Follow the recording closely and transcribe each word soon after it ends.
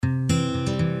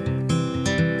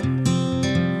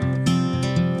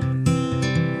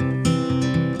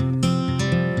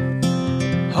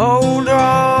hold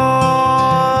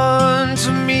on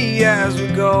to me as we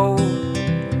go,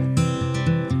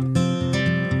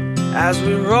 as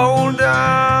we roll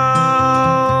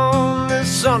down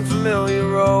this unfamiliar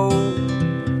road.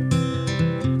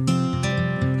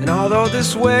 And although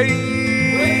this wave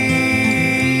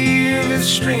is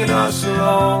stringing us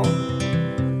along,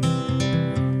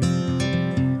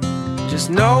 just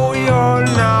know you're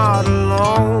not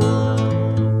alone,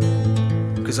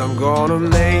 'cause I'm gonna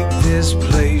make this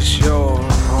place your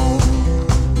home.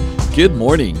 Good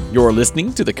morning. You're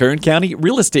listening to the Kern County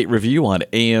Real Estate Review on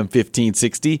AM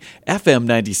 1560, FM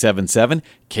 97.7,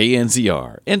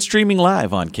 KNZR, and streaming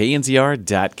live on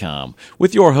knzr.com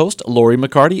with your host, Lori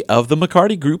McCarty of the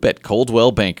McCarty Group at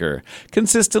Coldwell Banker.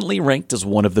 Consistently ranked as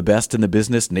one of the best in the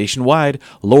business nationwide,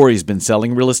 Lori's been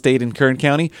selling real estate in Kern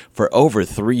County for over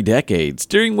 3 decades,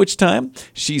 during which time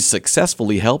she's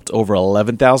successfully helped over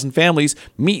 11,000 families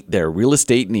meet their real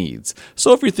estate needs.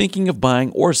 So if you're thinking of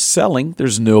buying or selling,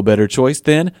 there's no better choice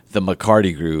than the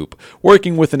McCarty Group.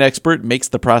 Working with an expert makes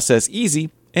the process easy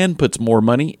and puts more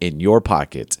money in your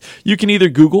pocket. You can either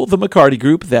Google the McCarty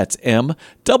Group, that's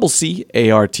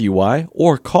MCCARTY,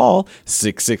 or call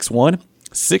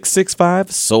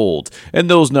 661-665-SOLD. And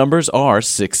those numbers are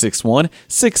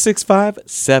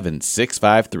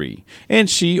 661-665-7653. And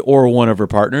she or one of her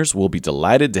partners will be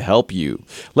delighted to help you.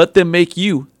 Let them make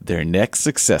you their next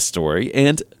success story.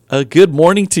 And a good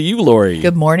morning to you, Lori.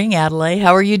 Good morning, Adelaide.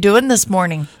 How are you doing this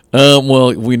morning?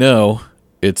 Well, we know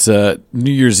it's New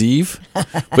Year's Eve,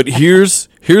 but here's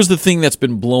the thing that's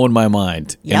been blowing my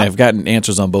mind, and I've gotten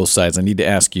answers on both sides. I need to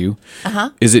ask you,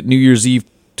 is it New Year's Eve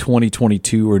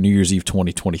 2022 or New Year's Eve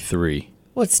 2023?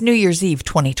 Well, it's New Year's Eve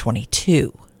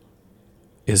 2022.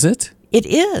 Is it? It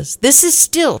is. This is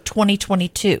still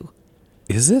 2022.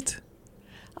 Is it?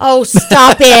 Oh,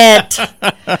 stop it.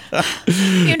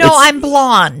 I'm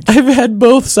blonde. I've had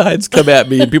both sides come at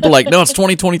me, and people are like, no, it's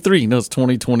 2023. No, it's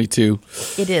 2022.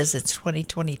 It is. It's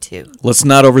 2022. Let's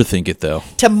not overthink it, though.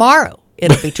 Tomorrow,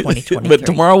 it'll be 2023. But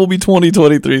tomorrow will be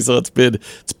 2023, so it's been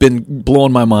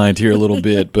blowing my mind here a little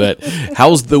bit. But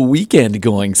how's the weekend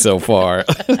going so far?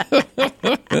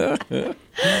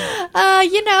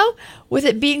 With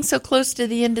it being so close to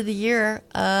the end of the year,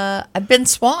 I've been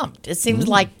swamped. It seems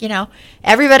like,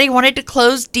 everybody wanted to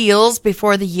close deals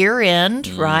before the year end,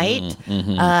 right?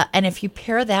 Mm-hmm. And if you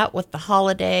pair that with the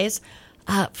holidays,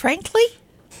 frankly,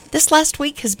 this last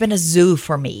week has been a zoo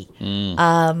for me.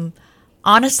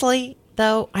 Honestly,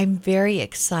 though, I'm very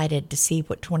excited to see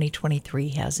what 2023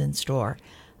 has in store.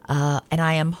 And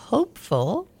I am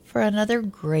hopeful for another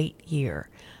great year.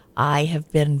 I have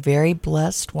been very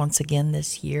blessed once again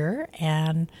this year,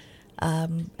 and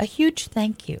a huge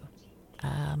thank you,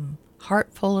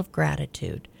 heart full of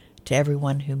gratitude to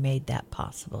everyone who made that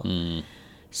possible.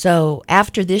 So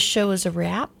after this show is a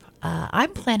wrap,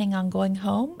 I'm planning on going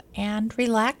home and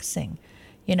relaxing.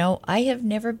 I have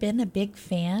never been a big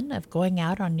fan of going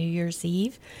out on New Year's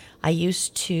Eve. I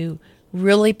used to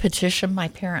really petition my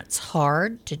parents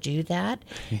hard to do that,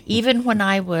 even when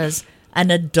I was an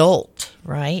adult,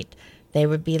 right? They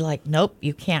would be like, nope,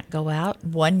 you can't go out.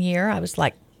 One year I was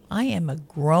like, I am a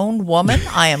grown woman.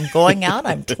 I am going out.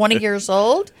 I'm 20 years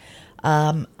old.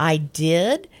 I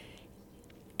did.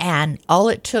 And all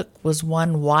it took was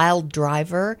one wild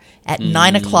driver at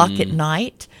 9 o'clock at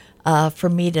night for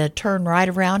me to turn right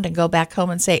around and go back home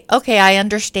and say, okay, I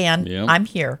understand. Yep. I'm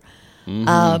here.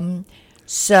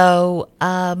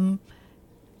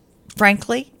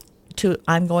 Frankly,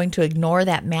 I'm going to ignore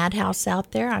that madhouse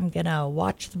out there. I'm going to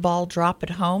watch the ball drop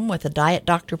at home with a Diet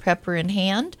Dr. Pepper in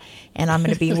hand, and I'm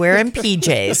going to be wearing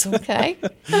PJs, okay?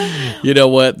 You know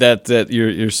what? That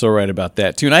you're so right about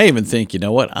that, too. And I even think,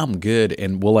 I'm good.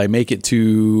 And will I make it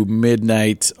to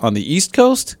midnight on the East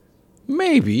Coast?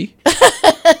 Maybe.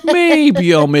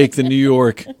 Maybe I'll make the New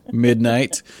York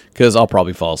midnight, because I'll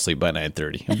probably fall asleep by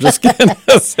 9:30. I'm just going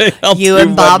to say I'll you do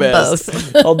and my Bob best.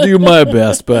 both. I'll do my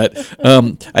best. But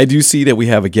I do see that we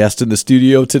have a guest in the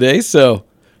studio today. So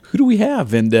who do we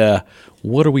have, and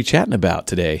what are we chatting about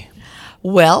today?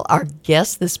 Well, our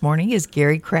guest this morning is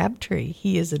Gary Crabtree.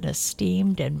 He is an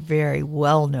esteemed and very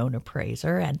well-known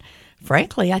appraiser, and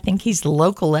frankly, I think he's the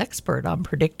local expert on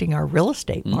predicting our real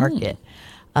estate market.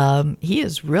 He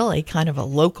is really kind of a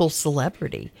local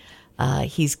celebrity.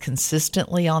 He's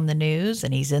consistently on the news,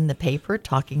 and he's in the paper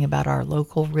talking about our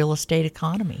local real estate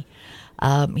economy.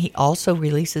 He also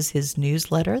releases his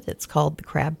newsletter that's called the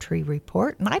Crabtree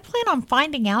Report, and I plan on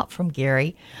finding out from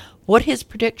Gary what his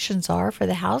predictions are for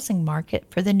the housing market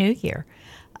for the new year.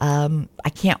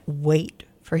 I can't wait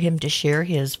for him to share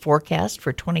his forecast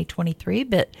for 2023,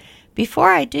 but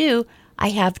before I do, I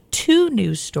have 2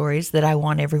 news stories that I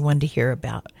want everyone to hear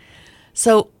about.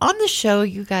 So on the show,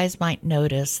 you guys might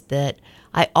notice that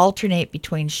I alternate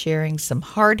between sharing some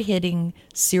hard-hitting,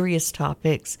 serious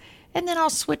topics, and then I'll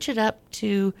switch it up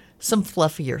to some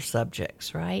fluffier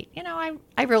subjects, right?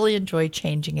 I really enjoy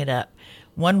changing it up.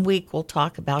 One week we'll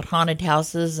talk about haunted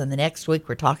houses, and the next week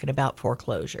we're talking about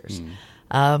foreclosures.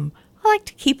 I like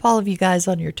to keep all of you guys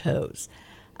on your toes.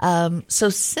 So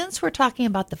since we're talking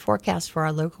about the forecast for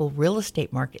our local real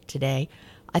estate market today,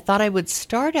 I thought I would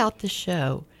start out the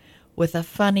show with a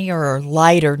funnier or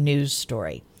lighter news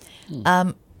story.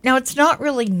 Now, it's not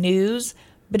really news,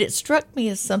 but it struck me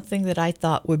as something that I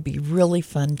thought would be really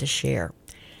fun to share.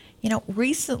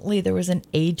 Recently there was an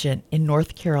agent in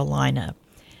North Carolina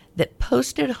that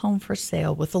posted a home for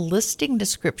sale with a listing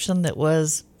description that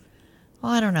was,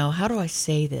 I don't know, how do I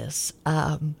say this?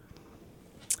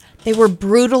 They were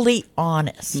brutally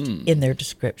honest in their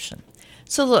description.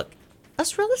 So look,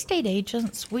 us real estate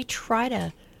agents, we try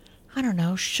to,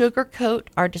 sugarcoat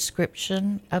our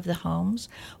description of the homes.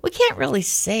 We can't really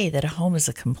say that a home is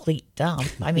a complete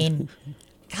dump. I mean,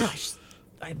 gosh,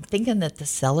 I'm thinking that the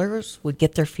sellers would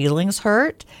get their feelings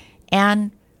hurt,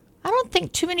 and I don't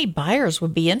think too many buyers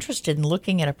would be interested in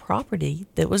looking at a property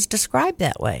that was described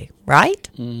that way, right?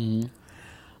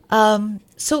 Mm-hmm.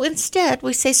 So instead,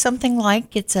 we say something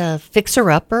like it's a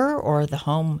fixer-upper, or the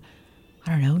home,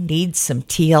 needs some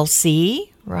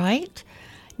TLC, right?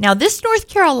 Now, this North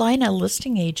Carolina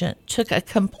listing agent took a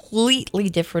completely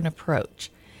different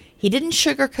approach. He didn't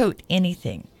sugarcoat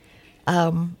anything.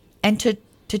 And to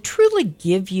truly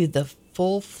give you the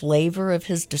full flavor of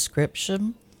his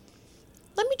description,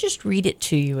 let me just read it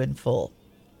to you in full.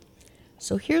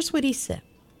 So here's what he said.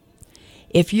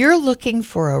 If you're looking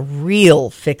for a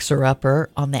real fixer-upper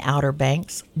on the Outer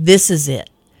Banks, this is it.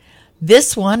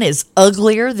 This one is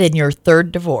uglier than your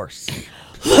third divorce.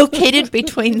 Located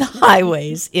between the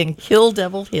highways in Kill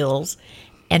Devil Hills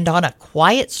and on a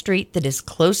quiet street that is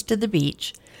close to the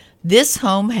beach, this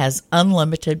home has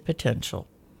unlimited potential.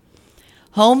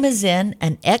 Home is in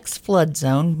an ex-flood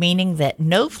zone, meaning that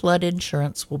no flood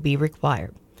insurance will be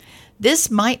required. This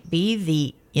might be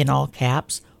the, in all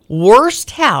caps,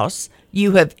 worst house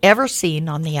you have ever seen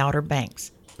on the Outer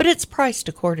Banks, but it's priced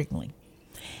accordingly.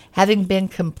 Having been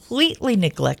completely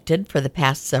neglected for the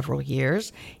past several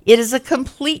years, it is a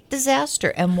complete disaster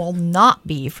and will not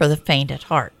be for the faint at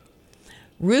heart.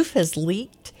 Roof has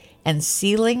leaked, and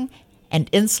ceiling and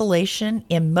insulation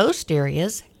in most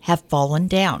areas have fallen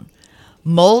down.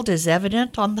 Mold is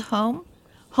evident on the home.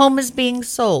 Home is being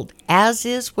sold, as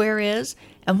is, where is,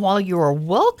 and while you are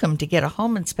welcome to get a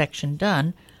home inspection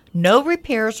done, no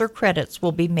repairs or credits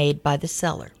will be made by the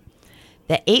seller.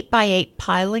 The 8x8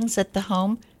 pilings at the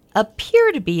home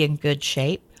appear to be in good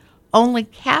shape. Only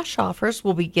cash offers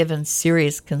will be given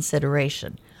serious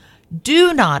consideration.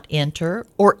 Do not enter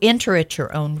or enter at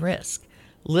your own risk.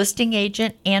 Listing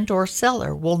agent and or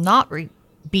seller will not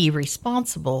be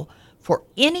responsible for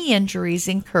any injuries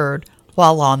incurred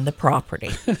while on the property.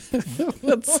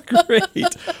 That's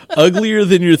great. Uglier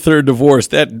than your third divorce.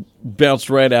 That bounced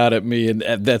right out at me, and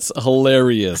that's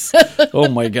hilarious. Oh,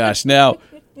 my gosh. Now,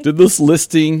 did this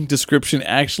listing description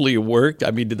actually work?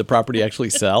 I mean, did the property actually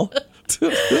sell?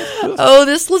 Oh,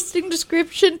 this listing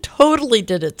description totally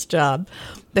did its job.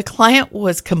 The client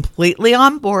was completely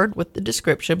on board with the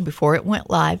description before it went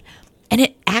live, and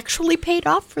it actually paid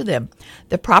off for them.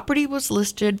 The property was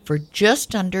listed for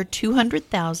just under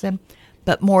 $200,000,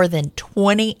 but more than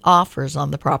 20 offers on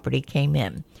the property came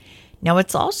in. Now,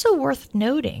 it's also worth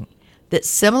noting that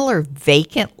similar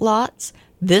vacant lots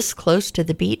this close to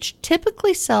the beach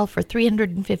typically sell for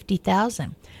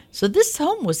 $350,000. So this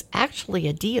home was actually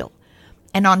a deal.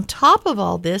 And on top of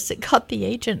all this, it got the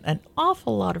agent an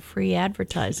awful lot of free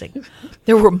advertising.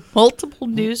 There were multiple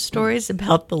news stories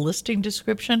about the listing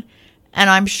description, and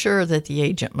I'm sure that the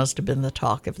agent must have been the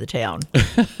talk of the town.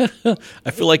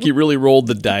 I feel like you really rolled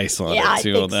the dice on it,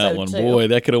 too, on that one. Too. Boy,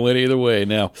 that could have went either way.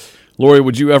 Now, Lori,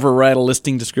 would you ever write a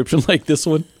listing description like this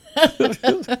one?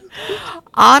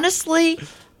 Honestly,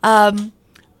 I'm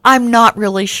not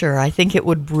really sure. I think it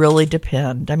would really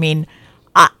depend. I mean,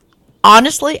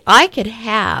 honestly, I could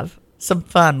have some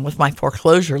fun with my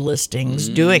foreclosure listings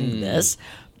doing this,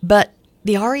 but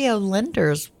the REO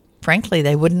lenders, frankly,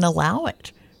 they wouldn't allow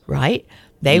it, right?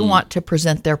 They want to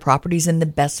present their properties in the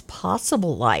best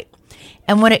possible light.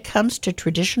 And when it comes to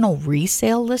traditional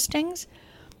resale listings,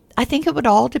 I think it would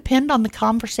all depend on the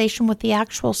conversation with the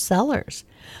actual sellers.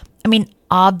 I mean,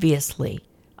 obviously,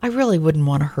 I really wouldn't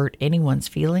want to hurt anyone's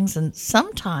feelings, and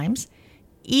sometimes,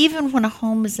 even when a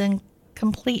home is in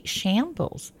complete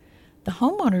shambles, the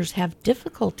homeowners have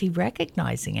difficulty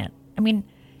recognizing it. I mean,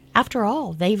 After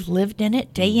all, they've lived in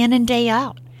it day in and day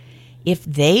out. If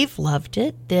they've loved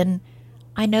it, then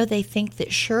I know they think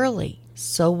that surely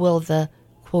so will the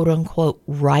quote-unquote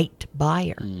right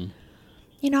buyer.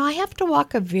 You know, I have to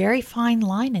walk a very fine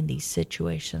line in these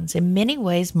situations. In many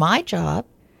ways, my job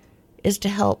is to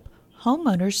help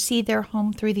homeowners see their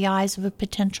home through the eyes of a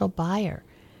potential buyer.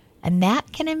 And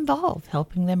that can involve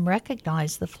helping them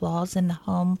recognize the flaws in the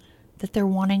home that they're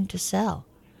wanting to sell.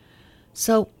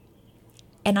 So,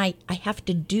 and I have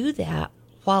to do that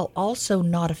while also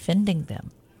not offending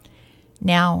them.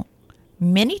 Now,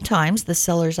 many times the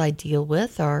sellers I deal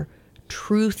with are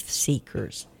truth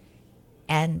seekers,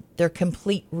 and they're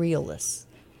complete realists.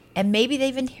 And maybe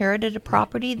they've inherited a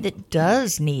property that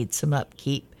does need some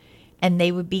upkeep, and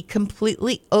they would be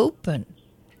completely open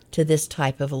to this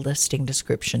type of a listing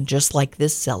description, just like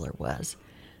this seller was.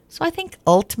 So I think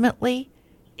ultimately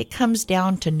it comes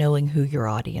down to knowing who your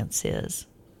audience is.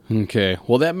 Okay,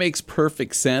 well, that makes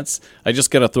perfect sense. I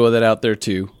just got to throw that out there,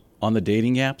 too. On the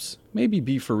dating apps, maybe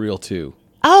be for real, too.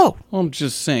 Oh, I'm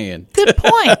just saying. good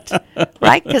point,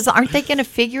 right? Because aren't they going to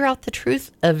figure out the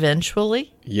truth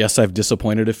eventually? Yes, I've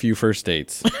disappointed a few first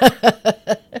dates.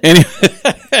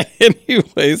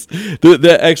 Anyways,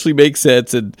 that actually makes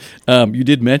sense. And you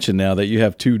did mention now that you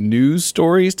have 2 news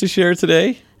stories to share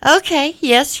today. Okay,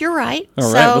 yes, you're right.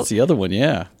 All right, what's the other one?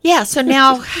 Yeah. Yeah, so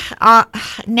now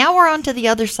we're on to the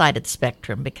other side of the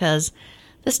spectrum, because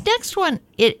this next one,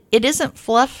 it isn't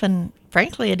fluff, and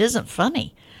frankly, it isn't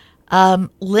funny.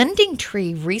 Lending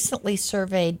Tree recently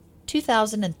surveyed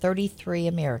 2,033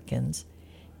 Americans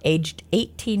aged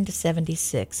 18 to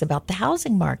 76 about the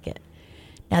housing market.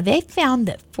 Now, they found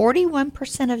that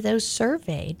 41% of those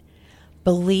surveyed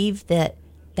believe that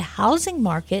the housing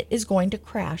market is going to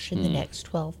crash in the next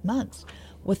 12 months,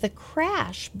 with a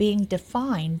crash being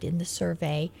defined in the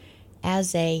survey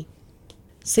as a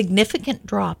significant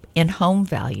drop in home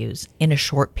values in a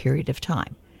short period of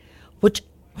time, which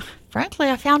frankly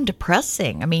I found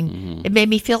depressing. I mean, it made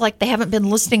me feel like they haven't been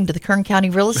listening to the Kern County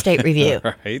Real Estate Review.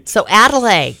 Right. So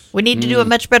Adelaide, we need to do a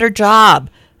much better job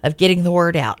of getting the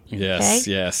word out. Yes,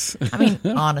 okay? yes. I mean,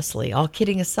 honestly, all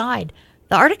kidding aside,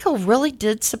 the article really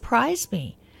did surprise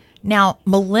me. Now,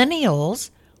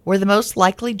 millennials were the most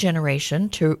likely generation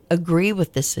to agree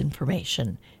with this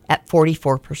information at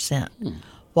 44%,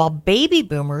 while baby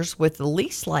boomers were the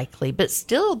least likely, but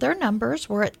still their numbers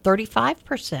were at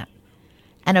 35%.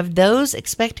 And of those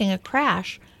expecting a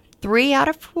crash, 3 out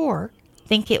of 4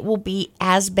 think it will be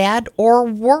as bad or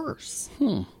worse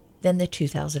than the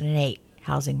 2008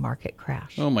 housing market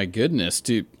crash. Oh, my goodness.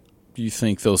 Do you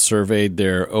think those surveyed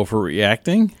they're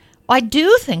overreacting? I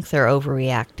do think they're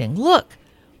overreacting. Look,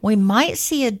 we might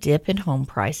see a dip in home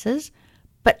prices,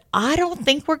 but I don't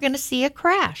think we're going to see a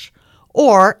crash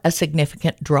or a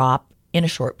significant drop in a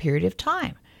short period of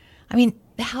time. I mean,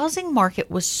 the housing market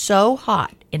was so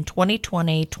hot in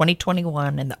 2020,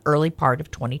 2021, and the early part of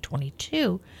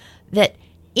 2022 that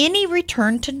any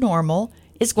return to normal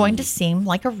is going to seem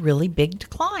like a really big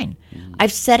decline.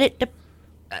 I've said it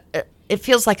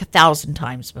feels like 1,000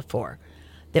 times before,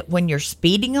 that when you're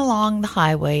speeding along the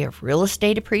highway of real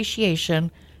estate appreciation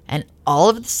and all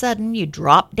of a sudden you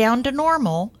drop down to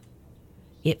normal,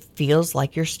 it feels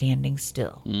like you're standing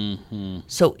still.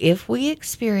 So if we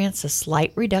experience a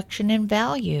slight reduction in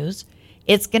values,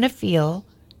 it's going to feel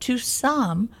to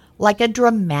some like a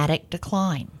dramatic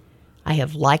decline. I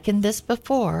have likened this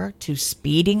before to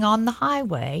speeding on the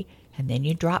highway, and then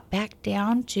you drop back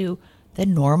down to the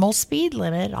normal speed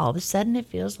limit. All of a sudden it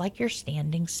feels like you're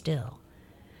standing still.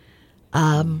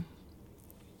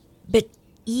 But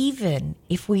even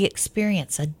if we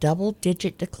experience a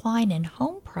double-digit decline in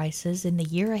home prices in the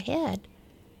year ahead,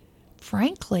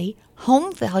 frankly,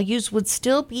 home values would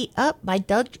still be up by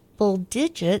double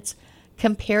digits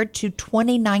compared to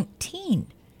 2019,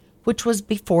 which was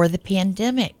before the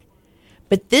pandemic.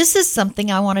 But this is something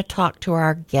I want to talk to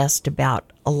our guest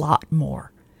about a lot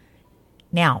more.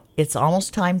 Now, it's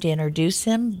almost time to introduce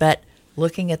him, but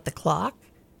looking at the clock,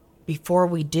 before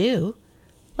we do,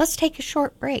 let's take a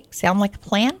short break. Sound like a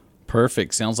plan?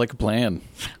 Perfect. Sounds like a plan.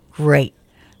 Great.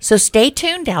 So stay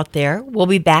tuned out there. We'll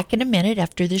be back in a minute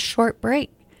after this short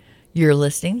break. You're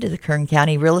listening to the Kern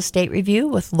County Real Estate Review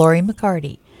with Lori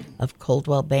McCarty of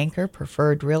Coldwell Banker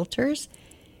Preferred Realtors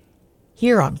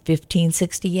here on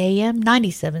 1560 AM,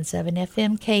 97.7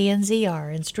 FM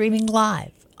KNZR, and streaming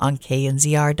live on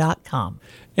knzr.com.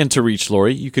 And to reach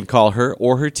Lori, you can call her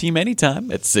or her team anytime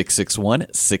at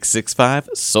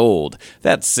 661-665-SOLD.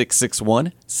 That's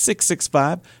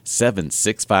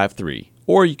 661-665-7653.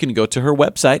 Or you can go to her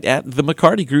website at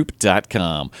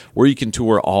themccartygroup.com, where you can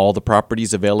tour all the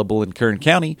properties available in Kern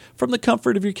County from the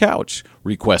comfort of your couch.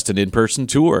 Request an in-person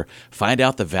tour, find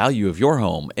out the value of your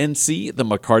home, and see the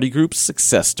McCarty Group's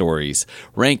success stories.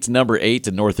 Ranked number 8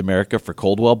 in North America for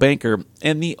Coldwell Banker,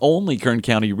 and the only Kern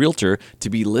County realtor to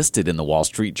be listed in the Wall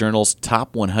Street Journal's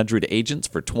Top 100 Agents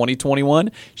for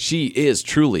 2021, she is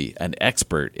truly an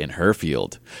expert in her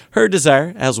field. Her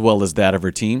desire, as well as that of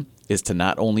her team, is to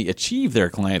not only achieve their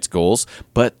clients' goals,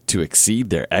 but to exceed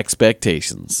their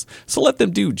expectations. So let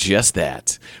them do just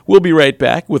that. We'll be right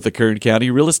back with the Kern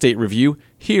County Real Estate Review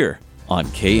here on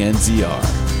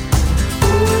KNZR.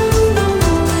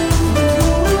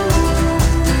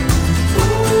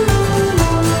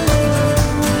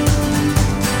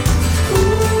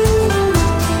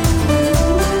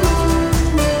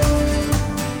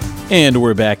 And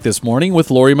we're back this morning with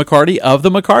Lori McCarty of the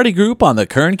McCarty Group on the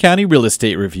Kern County Real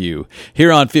Estate Review,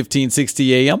 here on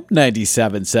 1560 AM,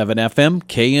 97.7 FM,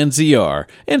 KNZR,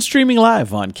 and streaming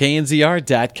live on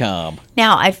knzr.com.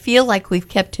 Now, I feel like we've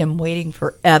kept him waiting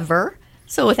forever.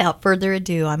 So without further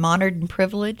ado, I'm honored and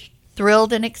privileged,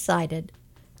 thrilled and excited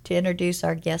to introduce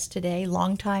our guest today,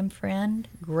 longtime friend,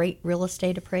 great real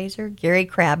estate appraiser, Gary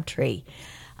Crabtree.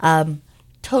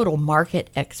 Total market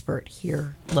expert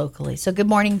here locally. So good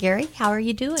morning, Gary. How are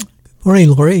you doing? Good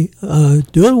morning, Lori.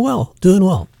 Doing well.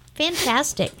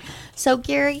 Fantastic. So,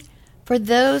 Gary, for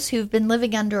those who've been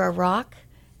living under a rock,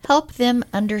 help them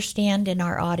understand in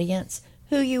our audience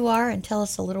who you are and tell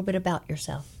us a little bit about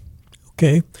yourself.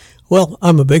 Okay. Well,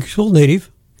 I'm a Bakersfield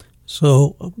native,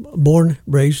 so born,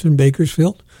 raised in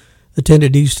Bakersfield,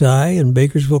 attended East High and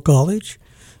Bakersfield College.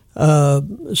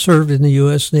 Served in the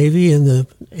U.S. Navy in the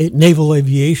Naval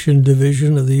Aviation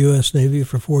Division of the U.S. Navy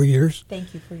for 4 years.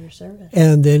 Thank you for your service.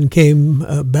 And then came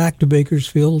back to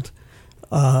Bakersfield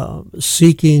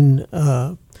seeking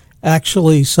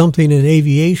actually something in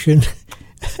aviation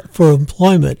for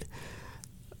employment.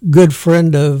 Good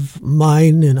friend of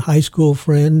mine and high school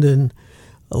friend and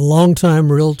a longtime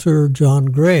realtor, John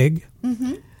Gregg,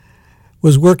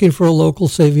 was working for a local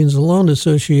savings and loan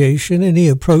association, and he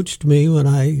approached me when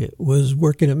I was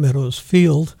working at Meadows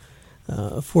Field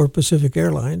for Pacific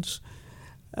Airlines,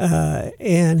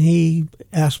 and he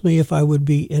asked me if I would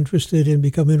be interested in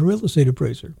becoming a real estate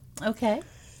appraiser. Okay.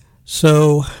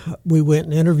 So we went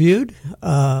and interviewed.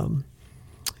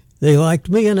 They liked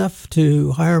me enough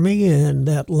to hire me, and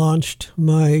that launched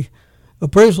my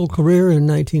appraisal career in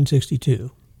 1962.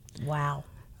 Wow.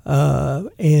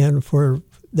 And for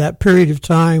that period of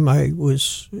time, I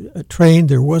was trained.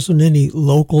 There wasn't any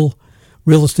local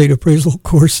real estate appraisal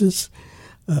courses.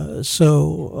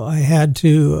 So I had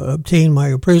to obtain my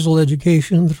appraisal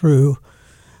education through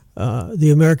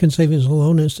the American Savings and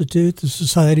Loan Institute, the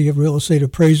Society of Real Estate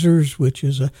Appraisers, which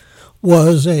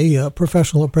was a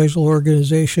professional appraisal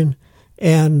organization,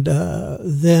 and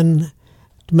then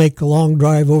to make a long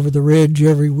drive over the ridge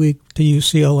every week to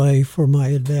UCLA for my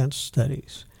advanced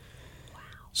studies.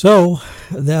 So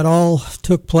that all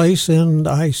took place, and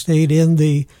I stayed in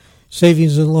the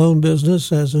savings and loan business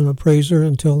as an appraiser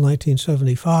until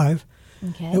 1975,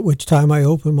 at which time I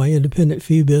opened my independent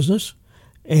fee business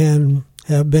and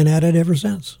have been at it ever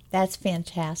since. That's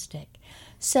fantastic.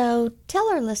 So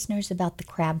tell our listeners about the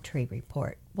Crabtree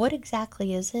Report. What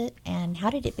exactly is it, and how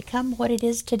did it become what it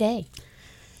is today?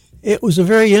 It was a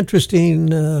very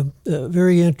interesting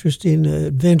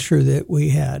adventure that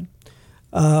we had.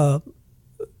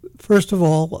 First of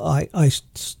all, I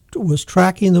was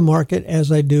tracking the market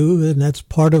as I do, and that's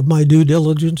part of my due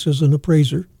diligence as an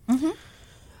appraiser.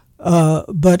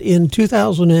 But in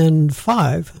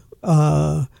 2005,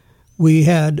 we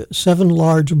had 7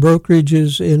 large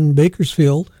brokerages in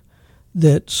Bakersfield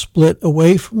that split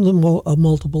away from the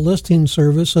multiple listing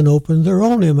service and opened their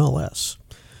own MLS.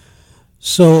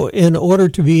 So in order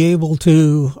to be able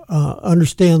to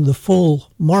understand the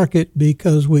full market,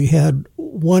 because we had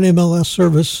one MLS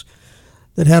service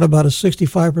that had about a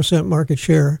 65% market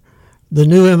share, the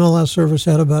new MLS service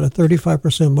had about a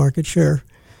 35% market share.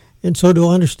 And so to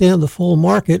understand the full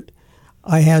market,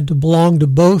 I had to belong to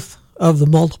both of the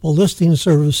multiple listing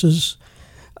services.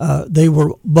 They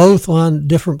were both on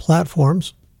different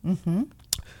platforms.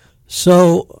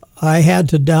 So I had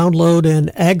to download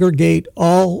and aggregate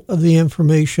all of the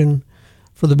information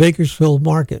for the Bakersfield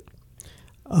market.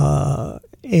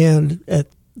 And at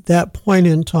that point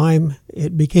in time,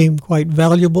 it became quite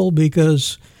valuable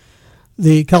because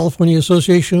the California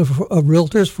Association of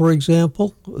Realtors, for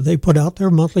example, they put out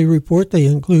their monthly report. They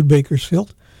include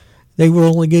Bakersfield. They were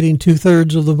only getting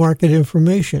 2/3 of the market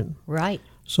information. Right.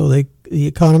 So the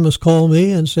economists called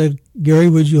me and said, "Gary,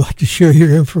 would you like to share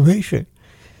your information?"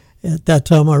 At that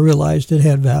time, I realized it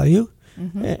had value.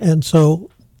 And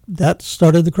so that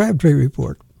started the Crabtree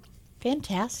Report.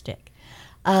 Fantastic.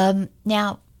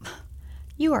 Now,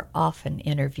 you are often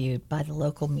interviewed by the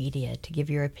local media to give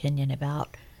your opinion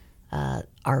about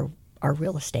our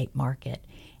real estate market.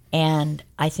 And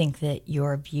I think that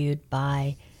you're viewed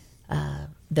by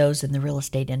those in the real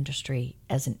estate industry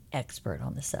as an expert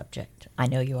on the subject. I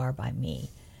know you are by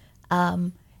me.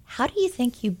 How do you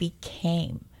think you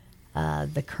became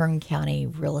the Kern County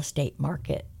real estate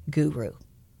market guru?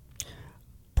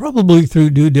 Probably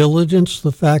through due diligence,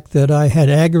 the fact that I had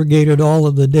aggregated all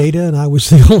of the data and I was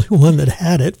the only one that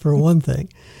had it, for one thing.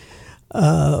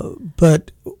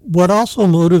 But what also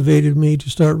motivated me to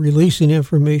start releasing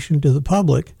information to the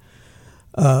public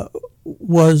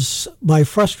was my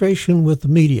frustration with the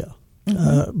media,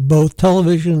 both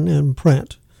television and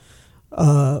print.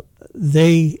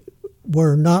 They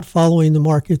were not following the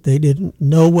market. They didn't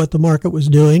know what the market was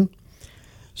doing.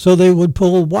 So they would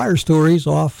pull wire stories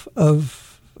off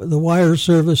of the wire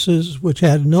services, which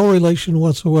had no relation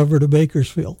whatsoever to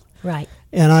Bakersfield. Right.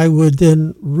 And I would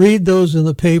then read those in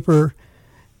the paper,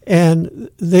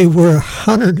 and they were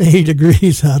 180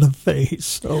 degrees out of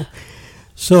phase.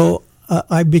 So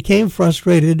I became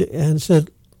frustrated and said,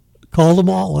 call them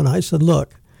all. And I said,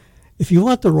 look, if you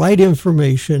want the right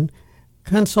information,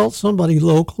 consult somebody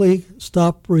locally,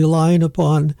 stop relying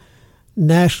upon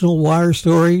national wire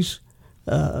stories,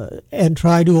 and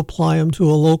try to apply them to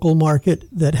a local market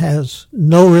that has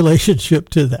no relationship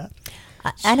to that.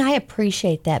 And I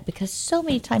appreciate that, because so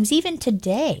many times, even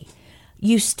today,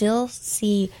 you still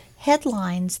see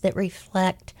headlines that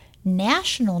reflect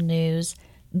national news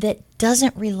that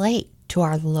doesn't relate to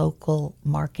our local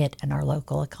market and our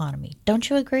local economy. Don't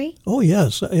you agree? Oh,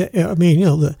 yes. I mean, you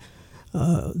know,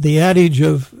 the adage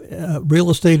of real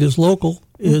estate is local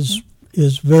is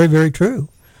very, very true.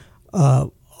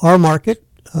 Our market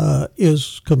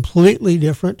is completely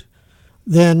different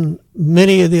than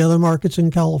many of the other markets in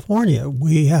California.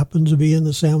 We happen to be in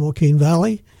the San Joaquin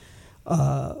Valley.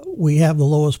 We have the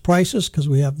lowest prices because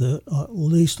we have the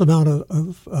least amount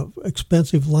of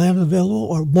expensive land available,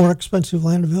 or more expensive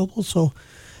land available. So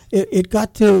it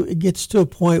gets to a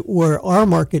point where our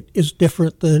market is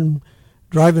different than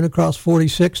driving across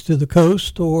 46 to the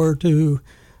coast, or to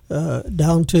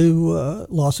down to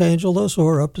Los Angeles,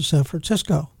 or up to San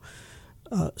Francisco.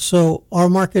 So our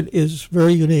market is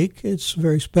very unique. It's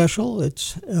very special.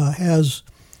 It has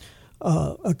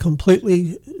a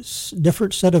completely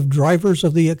different set of drivers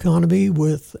of the economy,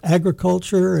 with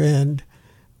agriculture and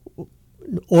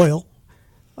oil.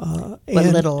 What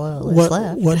little oil is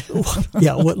left.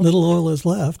 What little oil is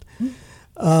left.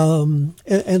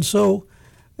 And so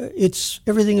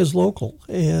everything is local.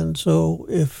 And so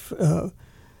if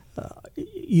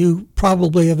you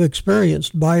probably have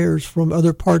experienced buyers from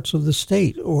other parts of the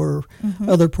state or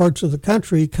other parts of the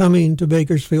country coming to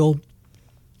Bakersfield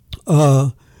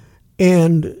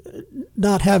and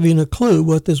not having a clue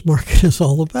what this market is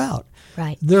all about.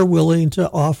 Right. They're willing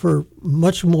to offer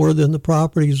much more than the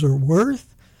properties are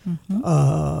worth.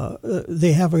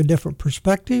 They have a different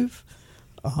perspective.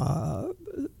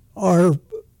 Our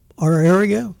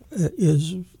area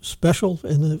is special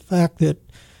in the fact that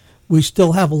we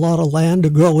still have a lot of land to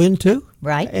grow into,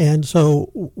 right? And so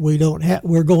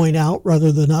we're going out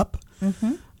rather than up,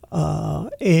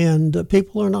 and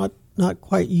people are not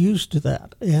quite used to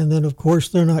that. And then, of course,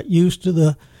 they're not used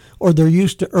to they're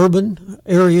used to urban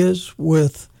areas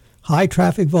with high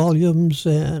traffic volumes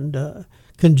and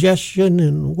congestion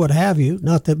and what have you.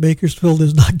 Not that Bakersfield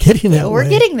is not getting that way. We're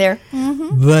getting there.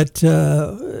 But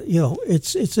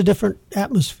it's a different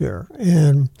atmosphere.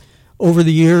 And over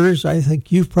the years, I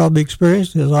think you've probably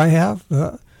experienced, as I have,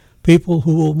 people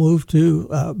who will move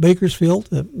to Bakersfield.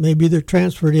 Maybe they're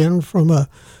transferred in from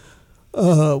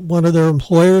one of their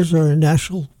employers or a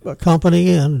national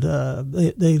company, and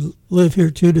they live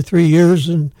here 2 to 3 years,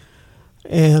 and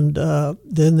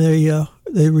then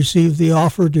they receive the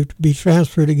offer to be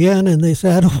transferred again, and they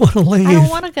say, I don't want to leave. I don't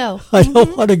want to go. I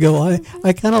don't want to go.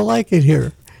 I kind of like it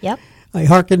here. Yep. I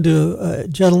hearkened to a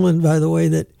gentleman, by the way,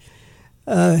 that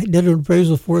did an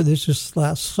appraisal for this just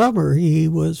last summer. He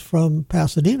was from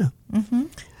Pasadena.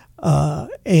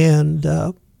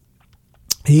 And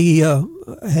he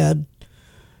had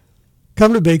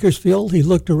come to Bakersfield. He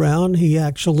looked around. He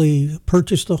actually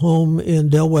purchased a home in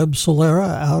Del Webb Solera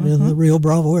out in the Rio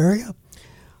Bravo area.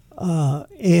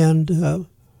 And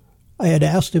I had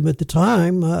asked him at the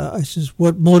time, I says,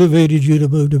 what motivated you to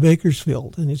move to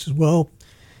Bakersfield? And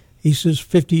he says,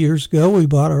 50 years ago, we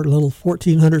bought our little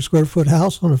 1,400 square foot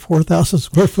house on a 4,000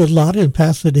 square foot lot in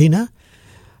Pasadena.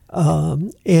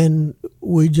 And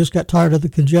we just got tired of the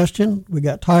congestion. We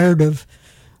got tired of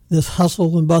this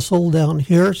hustle and bustle down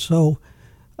here. So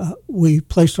we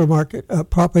placed our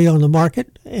property on the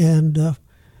market, and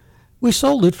we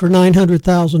sold it for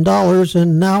 $900,000.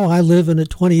 And now I live in a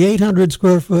 2,800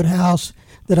 square foot house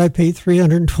that I paid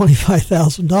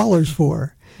 $325,000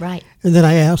 for. Right. And then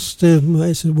I asked him,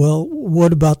 I said, well,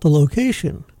 what about the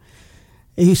location?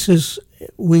 He says,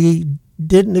 we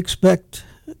didn't expect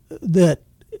that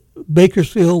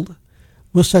Bakersfield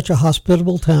was such a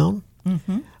hospitable town.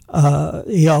 Mm-hmm.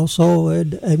 He also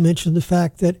had mentioned the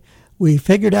fact that we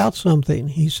figured out something.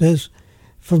 He says,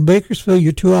 from Bakersfield,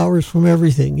 you're 2 hours from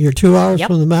everything. You're 2 hours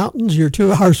from the mountains, you're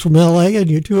 2 hours from L.A., and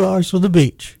you're 2 hours from the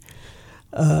beach.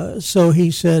 So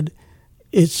he said,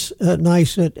 it's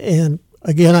nice. And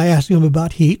again, I asked him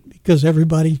about heat because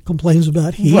everybody complains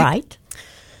about heat. Right.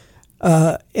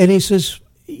 And he says,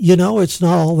 it's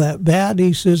not all that bad.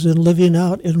 He says, in living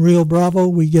out in Rio Bravo,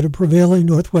 we get a prevailing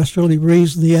northwesterly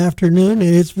breeze in the afternoon,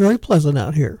 and it's very pleasant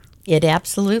out here. It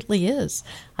absolutely is.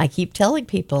 I keep telling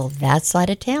people that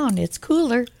side of town, it's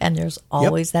cooler, and there's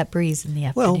always that breeze in the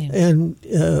afternoon. Well,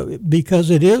 and because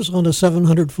it is on a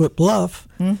 700-foot bluff,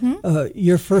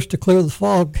 you're first to clear the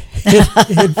fog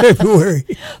in February.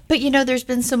 But, there's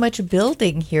been so much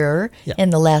building here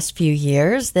in the last few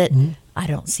years that I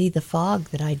don't see the fog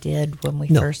that I did when we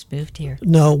first moved here.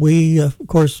 No, we, of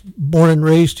course, born and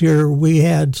raised here, we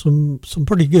had some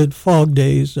pretty good fog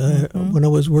days. When I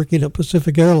was working at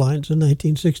Pacific Airlines in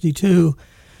 1962,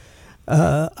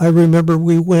 I remember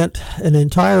we went an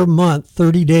entire month,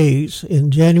 30 days,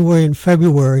 in January and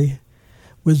February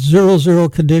with 0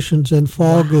 conditions and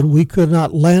fog, and we could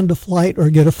not land a flight or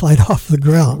get a flight off the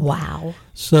ground. Wow.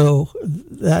 So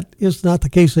that is not the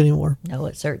case anymore. No,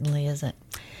 it certainly isn't.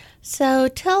 So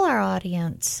tell our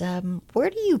audience, where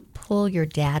do you pull your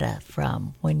data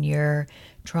from when you're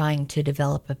trying to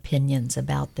develop opinions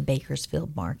about the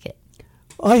Bakersfield market?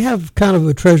 I have kind of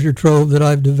a treasure trove that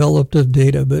I've developed of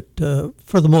data, but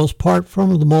for the most part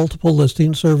from the multiple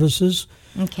listing services,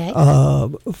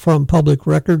 from public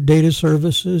record data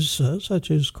services such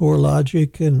as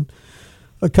CoreLogic and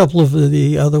a couple of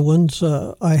the other ones.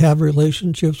 I have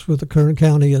relationships with the Kern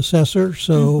County assessor,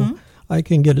 so I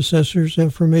can get assessors'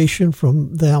 information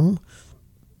from them.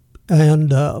 And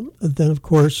then, of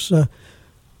course,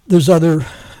 there's other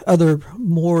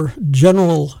more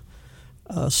general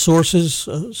sources,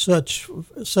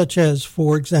 such as,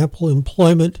 for example,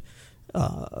 employment,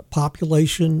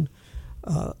 population.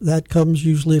 That comes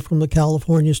usually from the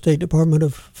California State Department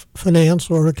of Finance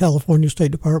or the California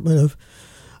State Department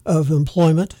of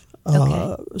Employment.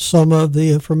 Some of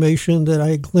the information that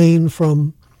I glean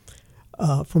from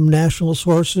national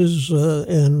sources,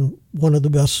 and one of the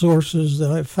best sources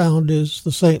that I've found is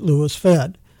the St. Louis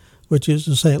Fed, which is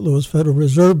the St. Louis Federal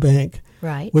Reserve Bank,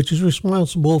 which is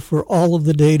responsible for all of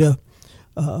the data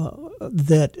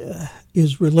that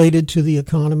is related to the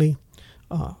economy.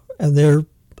 And they're,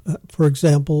 for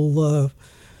example,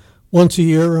 once a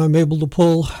year I'm able to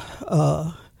pull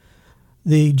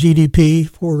the GDP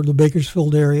for the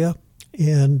Bakersfield area,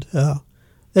 and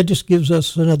that just gives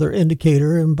us another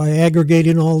indicator. And by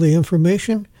aggregating all the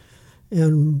information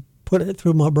and put it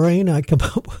through my brain, I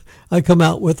come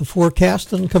out with a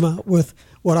forecast and come out with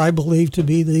what I believe to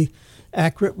be the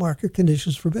accurate market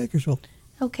conditions for Bakersfield.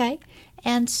 Okay.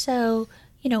 And so,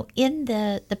 in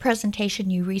the presentation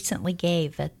you recently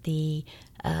gave at the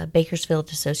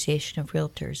Bakersfield Association of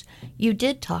Realtors, you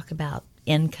did talk about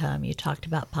income, you talked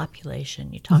about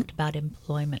population, you talked about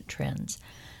employment trends.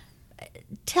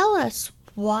 Tell us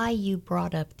why you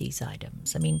brought up these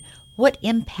items. I mean, what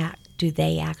impact do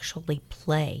they actually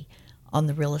play on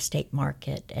the real estate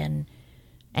market, and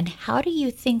how do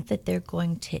you think that they're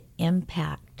going to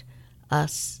impact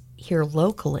us here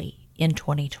locally in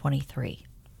 2023?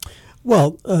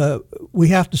 Well, we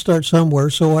have to start somewhere,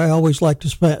 so I always like to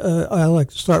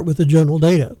start with the general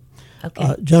data.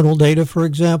 Okay. General data, for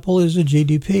example, is a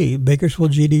GDP.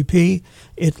 Bakersfield GDP,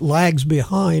 it lags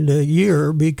behind a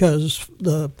year because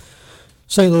the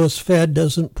St. Louis Fed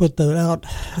doesn't put that out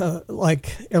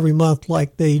like every month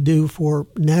like they do for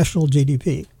national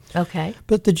GDP. Okay.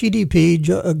 But the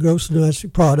GDP, gross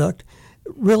domestic product,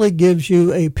 really gives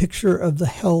you a picture of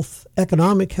the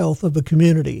economic health of a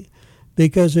community,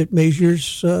 because it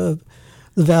measures the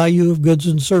value of goods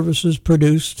and services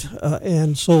produced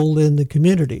and sold in the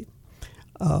community.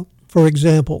 For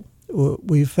example,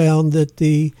 we found that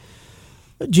the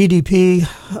GDP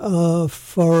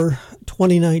for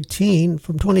 2019,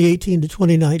 from 2018 to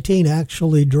 2019,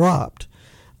 actually dropped.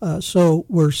 So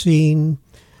we're seeing,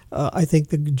 I think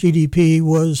the GDP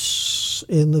was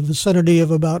in the vicinity of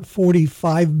about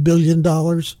 $45 billion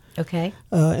Okay.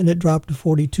 And it dropped to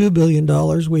 $42 billion.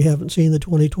 We haven't seen the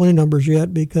 2020 numbers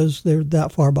yet because they're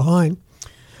that far behind.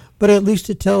 But at least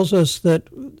it tells us that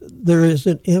there is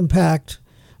an impact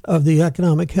of the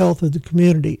economic health of the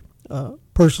community.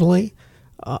 Personally,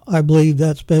 I believe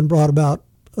that's been brought about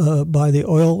by the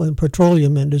oil and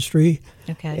petroleum industry.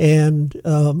 Okay. And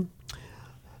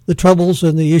the troubles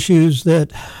and the issues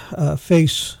that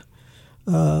face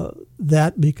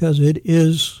that, because it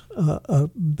is a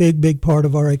big part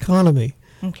of our economy.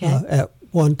 Okay. At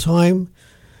one time,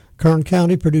 Kern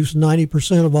County produced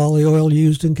 90% of all the oil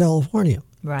used in California.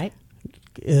 Right.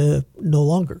 No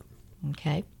longer.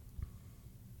 Okay.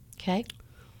 Okay.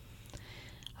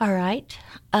 All right.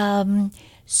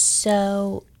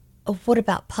 So what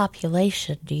about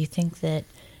population? Do you think that,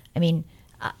 I mean,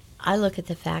 I look at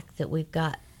the fact that we've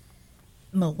got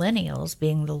millennials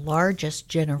being the largest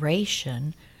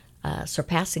generation,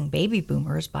 surpassing baby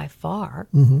boomers by far,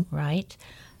 right?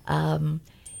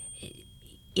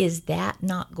 Is that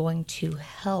not going to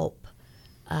help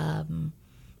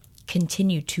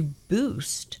continue to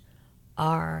boost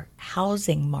our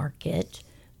housing market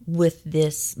with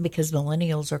this, because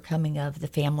millennials are coming of the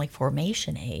family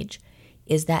formation age?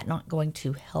 Is that not going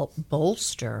to help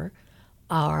bolster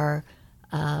our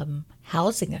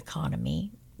housing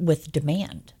economy with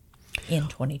demand in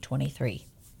 2023?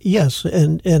 Yes,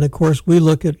 and of course we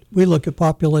look at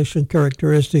population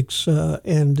characteristics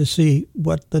and to see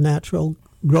what the natural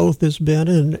growth has been,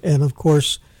 and of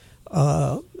course,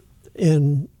 as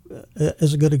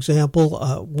a good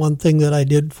example, one thing that I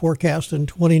did forecast in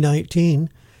 2019.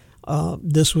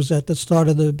 This was at the start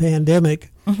of the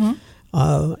pandemic,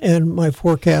 and my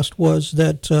forecast was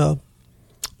that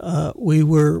we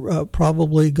were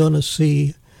probably going to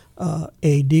see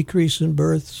a decrease in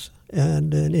births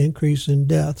and an increase in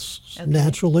deaths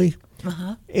naturally.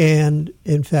 And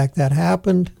in fact, that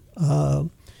happened.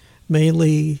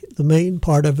 Mainly, the main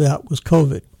part of that was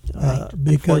COVID,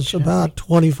 because about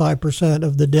 25%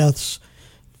 of the deaths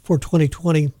for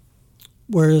 2020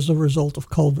 were as a result of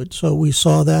COVID. So we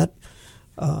saw that.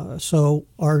 So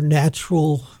our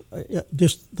natural,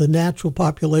 just the natural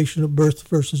population of birth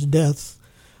versus death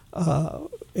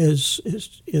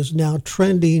is now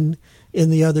trending in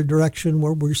the other direction,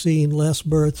 where we're seeing less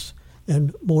births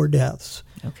and more deaths.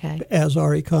 Okay. As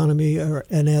our economy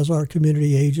and as our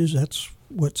community ages, that's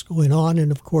what's going on.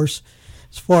 And of course,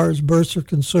 as far as births are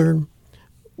concerned,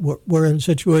 we're in a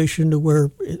situation to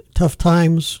where tough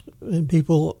times and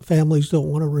families don't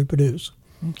want to reproduce.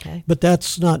 Okay. But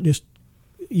that's not just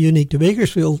unique to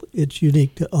Bakersfield, it's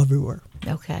unique to everywhere.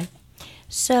 Okay.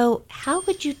 So how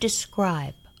would you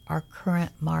describe our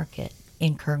current market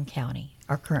in Kern County,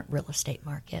 our current real estate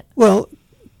market? Well,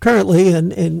 currently,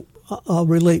 and I'll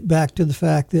relate back to the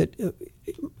fact that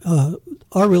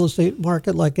our real estate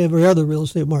market, like every other real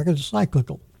estate market, is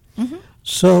cyclical.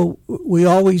 So we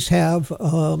always have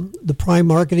the prime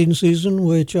marketing season,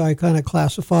 which I kind of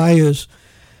classify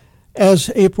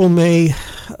as April, May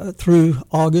through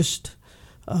August.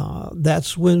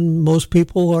 That's when most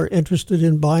people are interested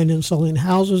in buying and selling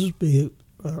houses, be it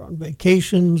on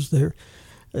vacations.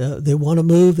 They want to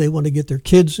move. They want to get their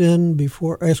kids in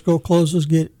before escrow closes,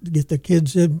 get their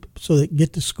kids in so they can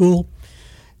get to school.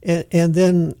 And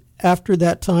then after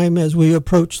that time, as we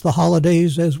approach the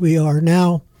holidays, as we are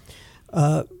now,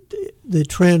 the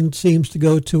trend seems to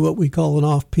go to what we call an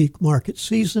off-peak market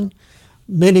season.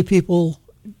 Many people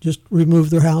just remove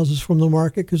their houses from the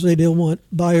market because they don't want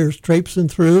buyers traipsing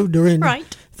through during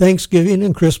Thanksgiving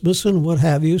and Christmas and what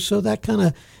have you. So that kind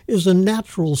of is a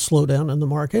natural slowdown in the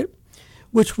market,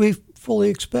 which we fully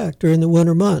expect during the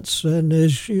winter months. And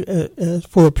as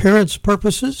for appearance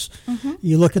purposes,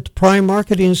 you look at the prime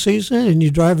marketing season and you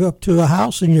drive up to a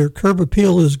house and your curb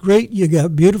appeal is great. You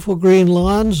got beautiful green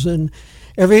lawns and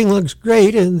everything looks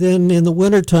great. And then in the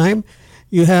wintertime,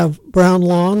 you have brown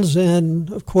lawns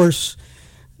and, of course,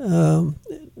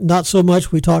 not so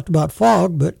much, we talked about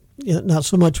fog, but not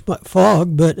so much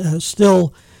fog, but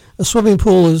still a swimming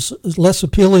pool is less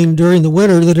appealing during the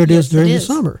winter than it is during the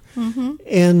summer.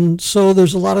 And so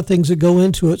there's a lot of things that go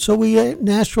into it. So we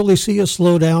naturally see a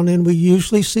slowdown, and we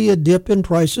usually see a dip in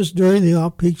prices during the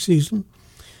off-peak season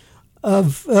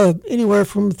of anywhere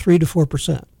from 3 to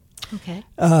 4%. Okay.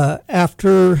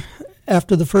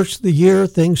 After the first of the year,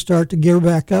 things start to gear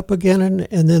back up again,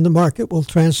 and then the market will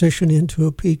transition into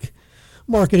a peak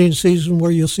marketing season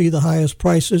where you'll see the highest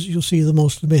prices, you'll see the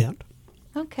most demand.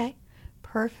 Okay.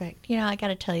 Perfect. You know, I got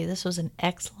to tell you, this was an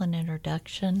excellent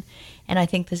introduction, and I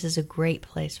think this is a great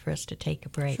place for us to take a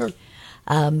break. Sure.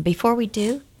 Before we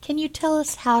do, can you tell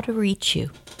us how to reach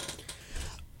you?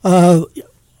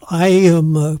 I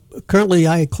am currently,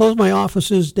 I closed my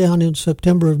offices down in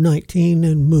September of 19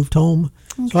 and moved home.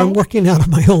 Okay. So I'm working out of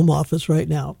my home office right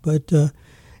now. But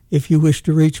if you wish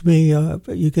to reach me,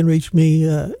 you can reach me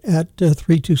at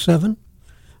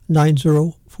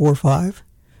 327-9045.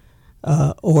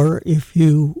 Or if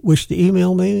you wish to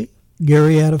email me,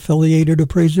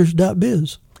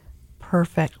 Gary@affiliatedappraisers.biz.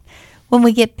 Perfect. When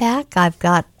we get back, I've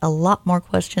got a lot more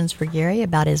questions for Gary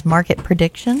about his market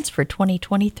predictions for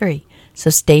 2023. So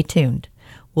stay tuned.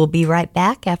 We'll be right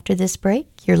back after this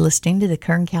break. You're listening to the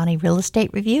Kern County Real Estate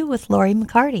Review with Lori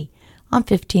McCarty on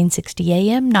 1560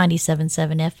 AM,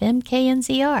 97.7 FM,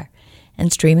 KNZR,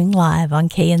 and streaming live on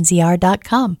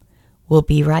knzr.com. We'll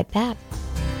be right back.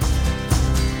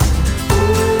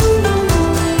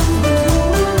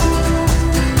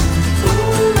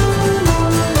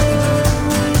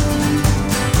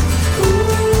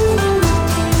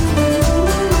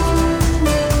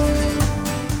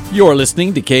 You're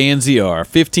listening to KNZR,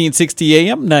 1560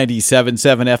 AM,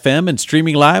 97.7 FM, and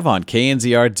streaming live on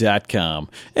knzr.com.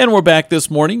 And we're back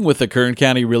this morning with the Kern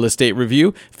County Real Estate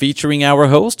Review, featuring our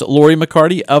host, Lori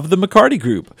McCarty of the McCarty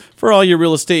Group. For all your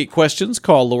real estate questions,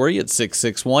 call Lori at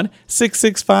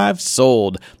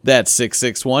 661-665-SOLD. That's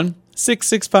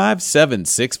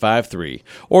 661-665-7653,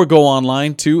 or go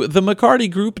online to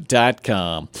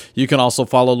themccartygroup.com. You can also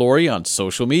follow Lori on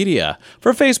social media.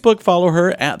 For Facebook, follow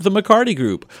her at The McCarty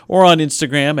Group, or on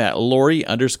Instagram at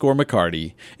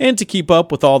Lori_McCarty. And to keep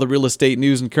up with all the real estate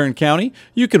news in Kern County,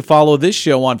 you can follow this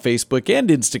show on Facebook and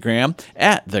Instagram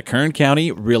at the Kern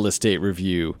County Real Estate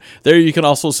Review. There you can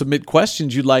also submit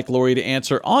questions you'd like Lori to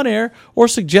answer on air, or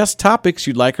suggest topics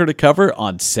you'd like her to cover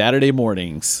on Saturday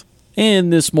mornings.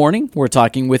 And this morning, we're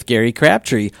talking with Gary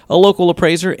Crabtree, a local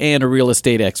appraiser and a real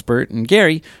estate expert. And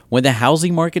Gary, when the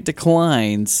housing market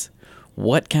declines,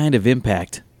 what kind of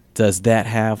impact does that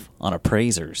have on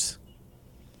appraisers?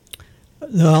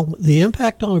 Well, the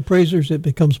impact on appraisers, it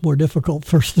becomes more difficult,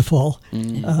 first of all,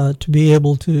 to be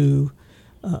able to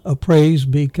appraise,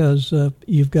 because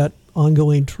you've got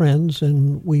ongoing trends,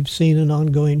 and we've seen an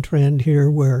ongoing trend here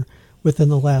where within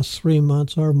the last 3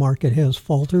 months our market has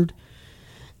faltered.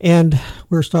 And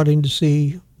we're starting to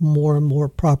see more and more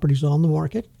properties on the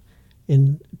market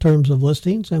in terms of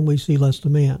listings, and we see less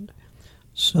demand.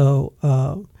 So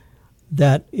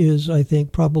that is, I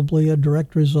think, probably a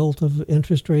direct result of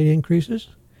interest rate increases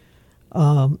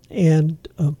and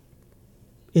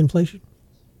inflation.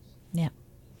 Yeah,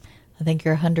 I think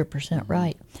you're 100%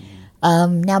 right.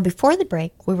 Now, before the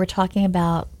break, we were talking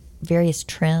about various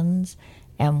trends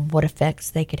and what effects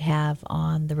they could have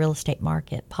on the real estate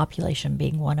market, population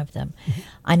being one of them. Mm-hmm.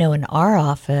 I know in our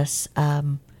office,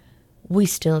 we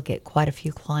still get quite a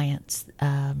few clients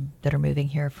that are moving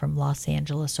here from Los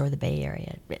Angeles or the Bay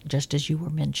Area, just as you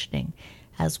were mentioning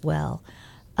as well.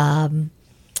 Are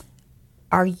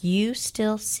you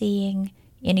still seeing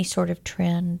any sort of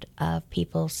trend of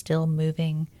people still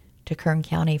moving to Kern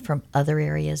County from other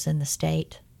areas in the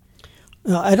state?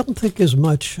 I don't think as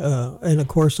much, and of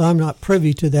course I'm not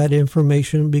privy to that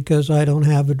information because I don't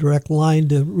have a direct line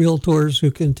to realtors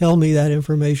who can tell me that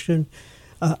information.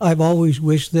 I've always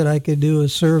wished that I could do a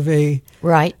survey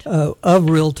of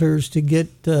realtors to get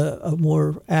a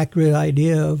more accurate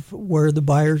idea of where the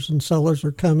buyers and sellers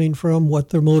are coming from, what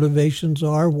their motivations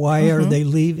are, why are they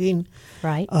leaving.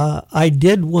 Right. I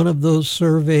did one of those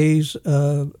surveys,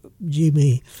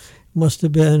 must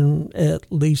have been at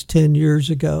least 10 years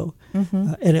ago.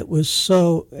 Mm-hmm. And it was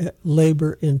so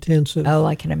labor intensive. Oh,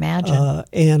 I can imagine.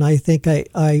 And I think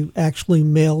I actually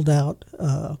mailed out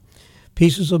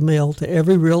pieces of mail to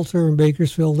every realtor in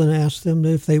Bakersfield and asked them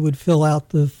if they would fill out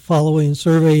the following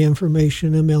survey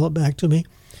information and mail it back to me.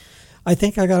 I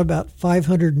think I got about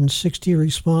 560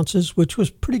 responses, which was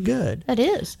pretty good. It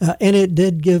is. And it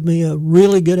did give me a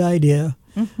really good idea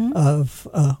of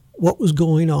what was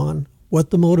going on, what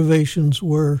the motivations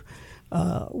were,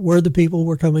 where the people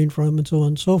were coming from, and so on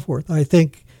and so forth. I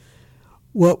think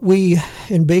what we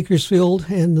in Bakersfield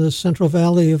and the Central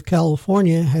Valley of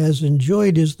California has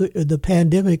enjoyed is the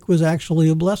pandemic was actually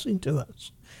a blessing to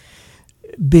us,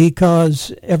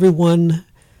 because everyone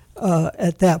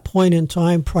at that point in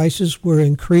time, prices were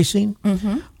increasing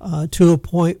to a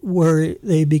point where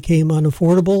they became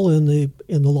unaffordable in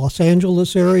the Los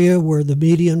Angeles area, where the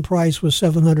median price was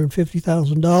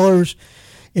 $750,000.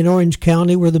 In Orange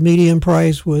County, where the median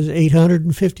price was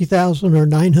 $850,000 or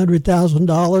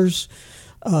 $900,000.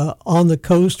 On the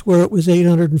coast, where it was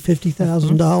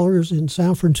 $850,000. In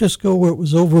San Francisco, where it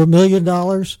was over $1 million.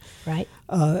 Right.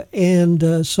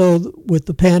 So with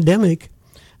the pandemic,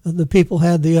 the people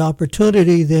had the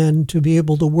opportunity then to be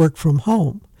able to work from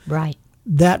home. Right.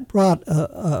 That brought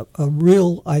a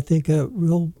real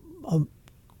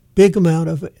big amount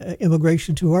of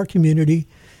immigration to our community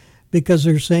because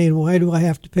they're saying, why do I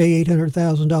have to pay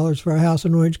 $800,000 for a house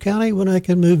in Orange County when I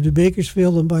can move to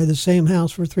Bakersfield and buy the same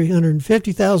house for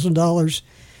 $350,000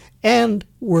 and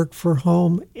work from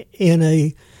home in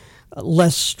a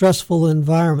less stressful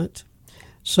environment?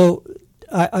 So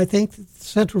I think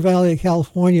Central Valley of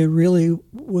California really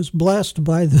was blessed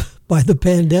by the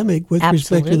pandemic with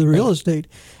respect to the real estate,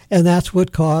 and that's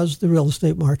what caused the real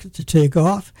estate market to take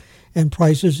off, and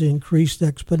prices increased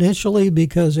exponentially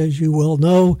because, as you well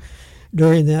know,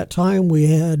 during that time we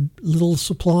had little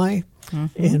supply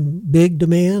and big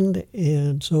demand,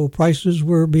 and so prices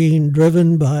were being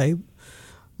driven by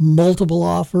multiple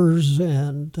offers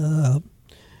and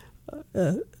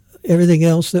everything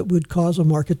else that would cause a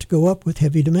market to go up with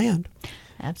heavy demand.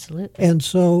 Absolutely. And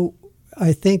so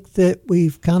I think that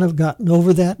we've kind of gotten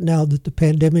over that now that the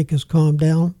pandemic has calmed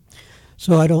down.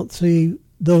 So I don't see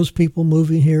those people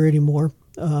moving here anymore.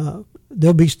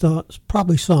 There'll be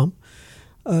probably some.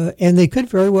 And they could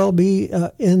very well be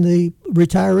in the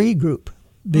retiree group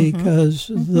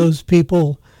because those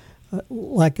people,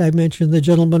 like I mentioned, the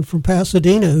gentleman from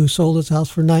Pasadena who sold his house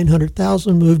for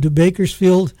 $900,000, moved to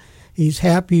Bakersfield. He's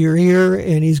happier here,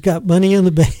 and he's got money in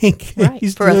the bank. Right,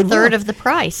 he's for a third of the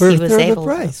price. For he a was third able of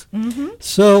the price. To.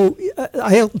 So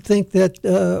I don't think that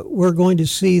we're going to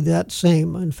see that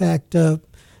same. In fact,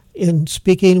 in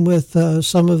speaking with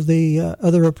some of the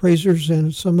other appraisers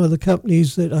and some of the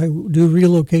companies that I do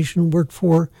relocation work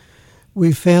for,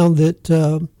 we found that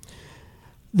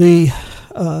the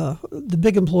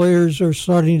big employers are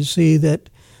starting to see that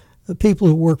the people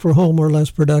who work from home are less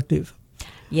productive.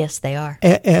 Yes, they are.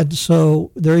 And so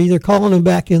they're either calling them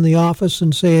back in the office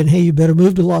and saying, hey, you better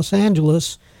move to Los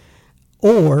Angeles,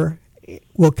 or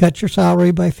we'll cut your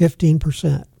salary by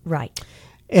 15%. Right.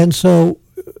 And so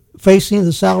facing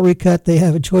the salary cut, they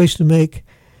have a choice to make.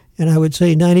 And I would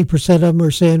say 90% of them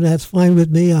are saying, that's fine with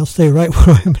me. I'll stay right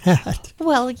where I'm at.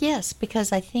 Well, yes,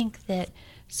 because I think that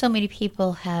so many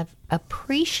people have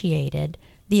appreciated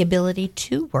the ability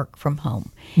to work from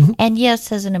home. And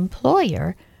yes, as an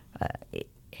employer,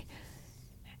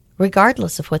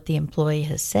 regardless of what the employee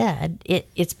has said,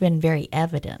 it's been very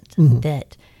evident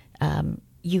that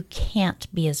you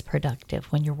can't be as productive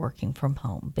when you're working from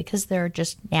home because there are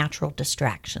just natural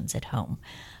distractions at home,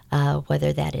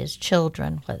 whether that is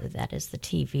children, whether that is the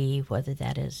TV, whether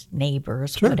that is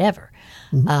neighbors, whatever.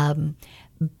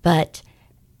 But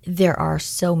there are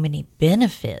so many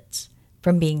benefits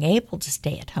from being able to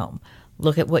stay at home.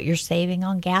 Look at what you're saving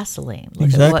on gasoline.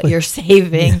 Look at what you're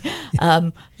saving,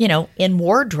 in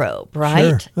wardrobe,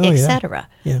 right, et cetera.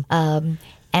 Yeah.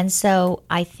 And so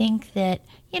I think that,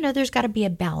 there's got to be a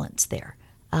balance there.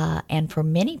 And for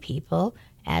many people,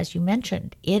 as you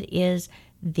mentioned, it is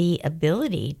the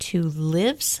ability to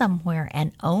live somewhere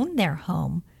and own their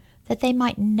home that they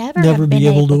might never have been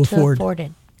able to afford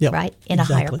it, right, in a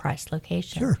higher price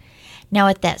location. Sure. Now,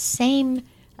 at that same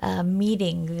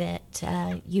meeting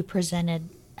that you presented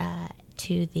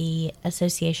to the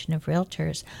Association of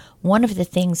Realtors, one of the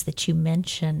things that you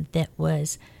mentioned that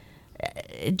was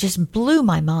just blew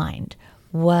my mind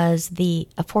was the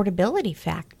affordability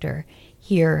factor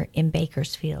here in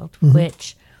Bakersfield,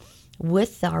 which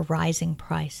with our rising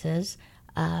prices,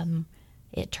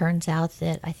 it turns out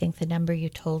that I think the number you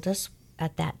told us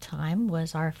at that time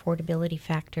was our affordability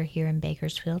factor here in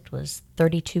Bakersfield was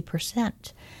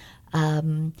 32%.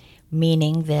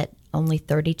 Meaning that only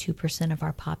 32% of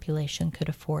our population could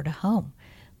afford a home.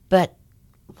 But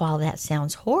while that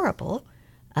sounds horrible,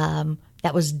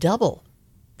 that was double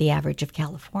the average of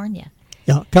California.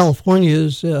 Yeah,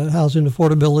 California's housing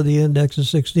affordability index is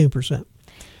 16%.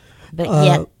 But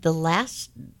yet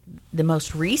the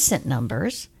most recent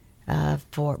numbers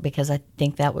because I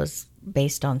think that was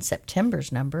based on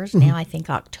September's numbers. Now I think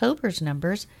October's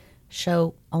numbers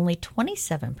show only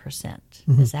 27%.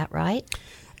 Is that right?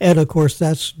 And, of course,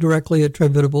 that's directly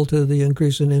attributable to the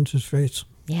increase in interest rates.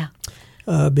 Yeah.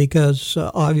 Because,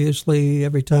 obviously,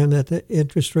 every time that the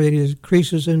interest rate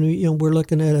increases, and we're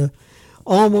looking at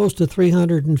almost a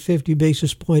 350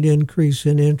 basis point increase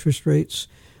in interest rates.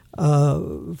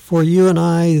 For you and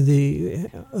I, the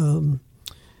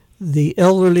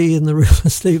elderly in the real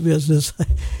estate business,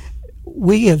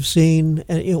 we have seen,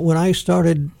 when I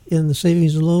started in the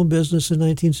savings and loan business in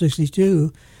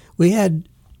 1962, we had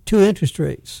two interest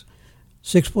rates,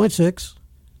 6.6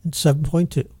 and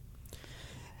 7.2.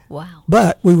 Wow.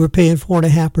 But we were paying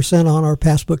 4.5% on our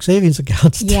passbook savings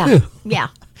accounts too. Yeah.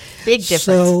 Big difference.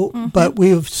 So, but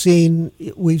we've seen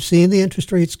the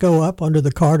interest rates go up under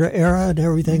the Carter era and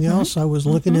everything else. I was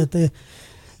looking at the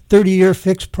 30-year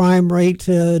fixed prime rate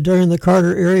during the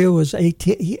Carter era was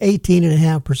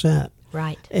 18.5%.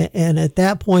 Right. And at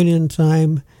that point in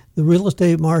time, the real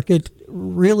estate market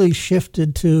really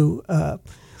shifted to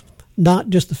not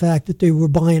just the fact that they were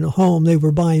buying a home, they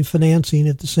were buying financing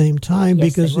at the same time.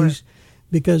 Yes, because they were.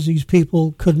 because these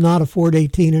people could not afford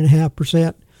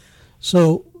 18.5%.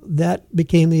 So that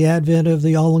became the advent of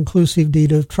the all-inclusive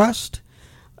deed of trust,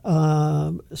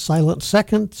 silent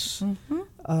seconds,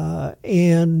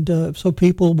 and so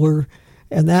people were,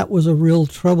 and that was a real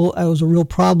trouble. That was a real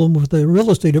problem with the real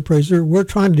estate appraiser. We're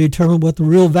trying to determine what the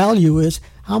real value is,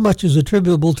 how much is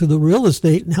attributable to the real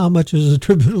estate, and how much is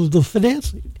attributable to the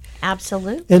financing.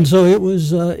 Absolutely. And so it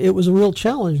was a real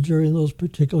challenge during those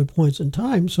particular points in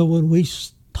time. So when we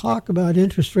talk about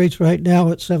interest rates right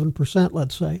now at 7%,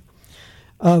 let's say,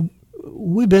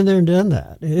 we've been there and done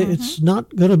that. It's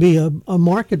not going to be a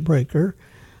market breaker.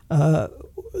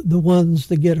 The ones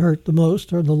that get hurt the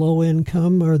most are the low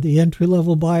income or the entry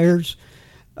level buyers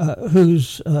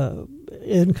whose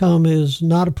income is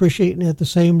not appreciating at the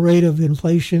same rate of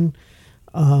inflation.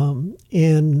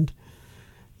 And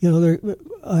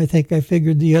I think I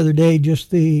figured the other day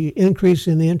just the increase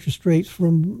in the interest rates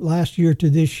from last year to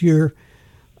this year.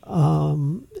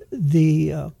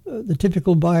 The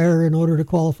typical buyer, in order to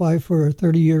qualify for a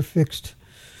 30-year fixed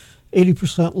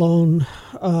 80% loan,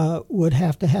 would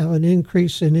have to have an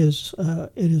increase in his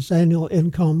annual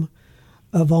income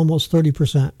of almost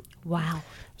 30%. Wow.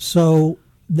 So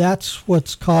that's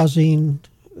what's causing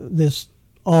this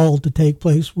all to take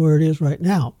place where it is right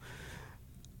now.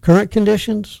 Current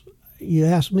conditions, you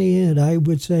ask me, and I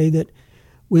would say that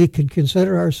we could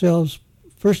consider ourselves,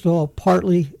 first of all,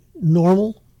 partly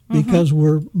normal because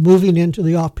we're moving into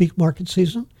the off-peak market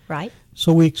season. Right.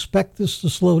 So we expect this to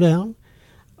slow down.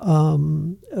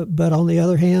 But on the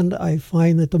other hand, I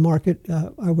find that the market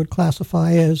I would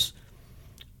classify as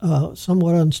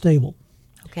somewhat unstable.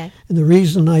 Okay. And the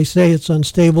reason I say it's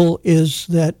unstable is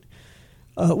that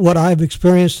what I've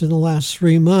experienced in the last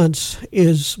 3 months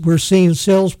is we're seeing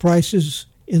sales prices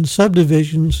in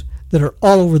subdivisions that are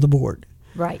all over the board.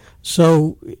 Right.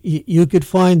 So you could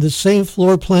find the same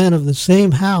floor plan of the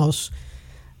same house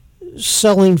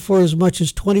selling for as much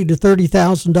as $20,000 to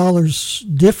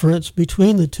 $30,000 difference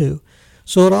between the two.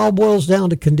 So it all boils down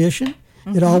to condition.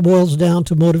 It all boils down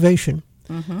to motivation.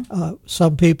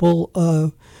 Some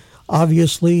people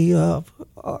obviously are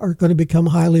going to become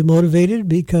highly motivated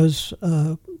because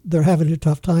they're having a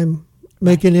tough time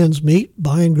making ends meet,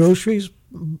 buying groceries,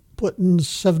 putting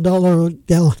 $7 a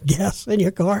gallon gas in your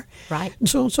car, Right. and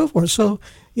so on and so forth. So,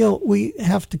 we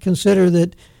have to consider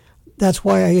that. That's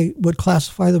why I would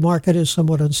classify the market as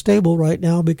somewhat unstable right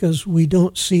now, because we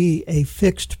don't see a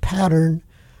fixed pattern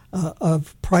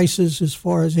of prices as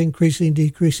far as increasing,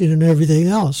 decreasing, and everything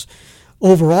else.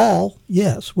 Overall,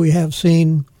 yes, we have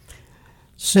seen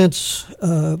since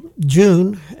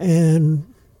June,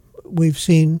 and we've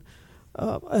seen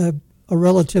a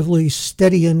relatively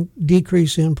steady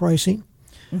decrease in pricing.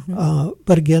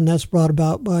 But again, that's brought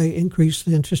about by increased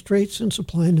interest rates and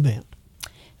supply and demand.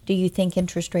 Do you think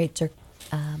interest rates are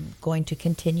going to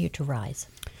continue to rise?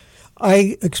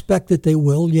 I expect that they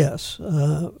will, yes.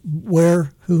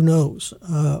 Where, who knows?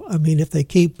 I mean, if they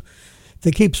keep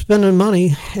spending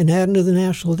money and adding to the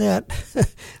national debt,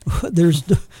 there's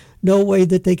no way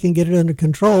that they can get it under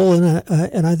control.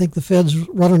 And I think the Fed's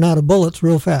running out of bullets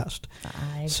real fast.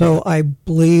 So I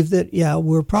believe that,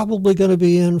 we're probably going to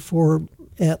be in for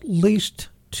at least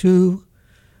 2,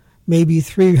 maybe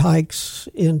 3 hikes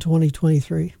in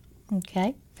 2023.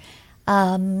 Okay.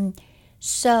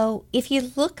 So if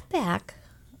you look back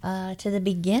to the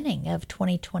beginning of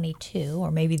 2022, or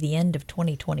maybe the end of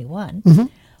 2021,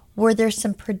 were there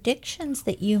some predictions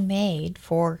that you made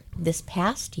for this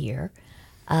past year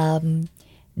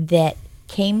that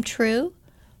came true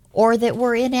or that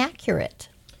were inaccurate?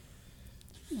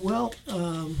 Well,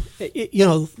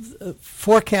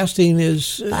 forecasting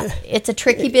is it's a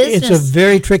tricky business. It's a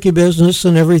very tricky business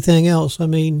and everything else. I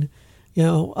mean,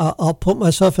 I'll put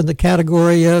myself in the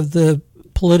category of the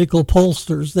political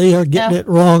pollsters. They are getting it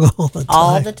wrong all the time.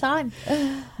 All the time.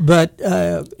 But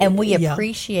and we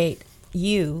appreciate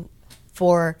you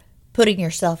for putting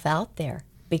yourself out there,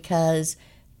 because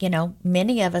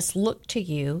many of us look to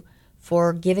you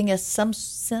for giving us some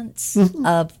sense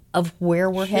of where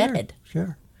we're headed.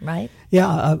 Sure. Right?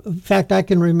 Yeah. In fact, I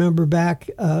can remember back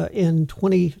in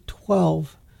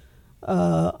 2012,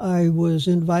 I was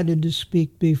invited to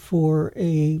speak before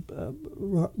a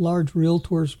large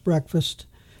realtors breakfast,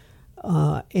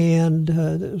 and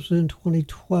it was in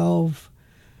 2012.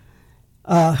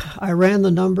 I ran the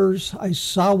numbers. I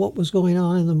saw what was going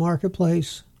on in the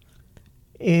marketplace,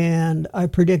 and I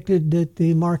predicted that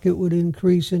the market would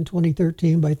increase in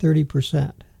 2013 by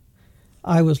 30%.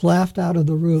 I was laughed out of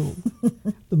the room.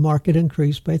 The market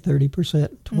increased by 30%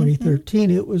 in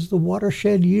 2013. It was the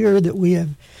watershed year that we have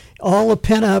all the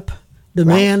pent-up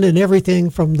demand and everything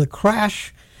from the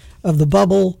crash of the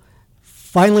bubble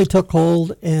finally took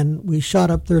hold, and we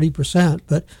shot up 30%.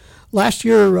 But last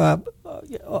year,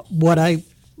 what I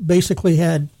basically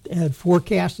had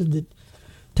forecasted that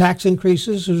tax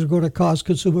increases was going to cause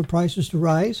consumer prices to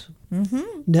rise,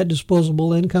 net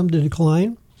disposable income to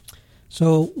decline.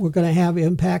 So we're going to have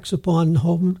impacts upon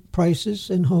home prices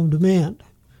and home demand.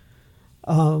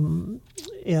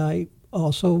 I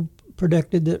also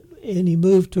predicted that any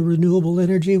move to renewable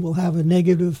energy will have a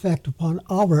negative effect upon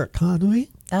our economy.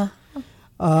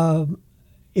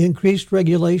 Increased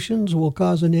regulations will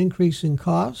cause an increase in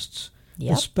costs,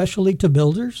 especially to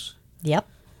builders. Yep.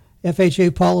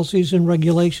 FHA policies and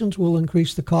regulations will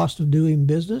increase the cost of doing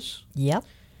business. Yep.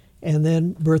 And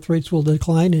then birth rates will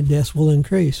decline and deaths will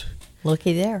increase.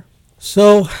 Looky there.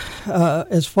 So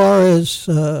as far as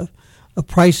a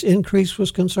price increase was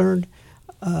concerned,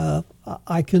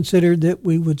 I considered that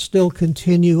we would still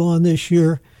continue on this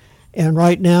year. And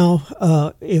right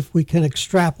now, if we can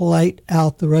extrapolate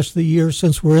out the rest of the year,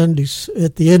 since we're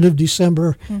at the end of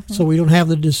December, so we don't have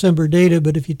the December data,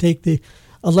 but if you take the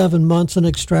 11 months and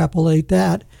extrapolate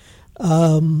that,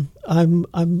 I'm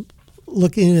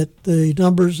looking at the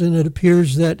numbers, and it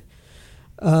appears that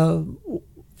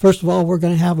first of all, we're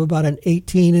going to have about an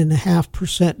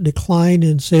 18.5% decline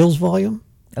in sales volume.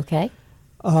 Okay.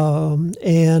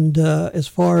 And as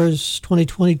far as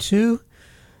 2022,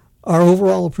 our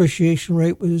overall appreciation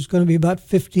rate was going to be about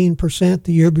 15%.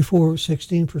 The year before it was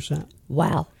 16%.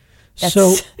 Wow.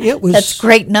 So it was. That's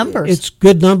great numbers. It's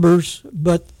good numbers,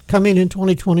 but coming in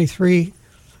 2023,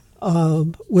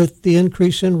 with the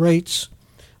increase in rates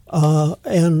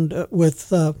and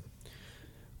with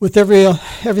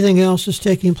everything else that's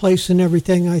taking place and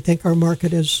everything, I think our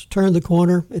market has turned the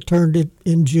corner. It turned it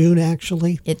in June,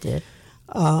 actually. It did.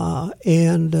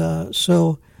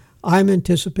 So I'm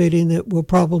anticipating that we'll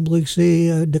probably see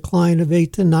a decline of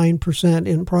 8 to 9%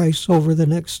 in price over the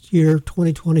next year,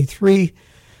 2023,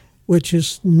 which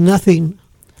is nothing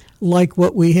like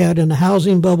what we had in the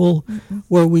housing bubble,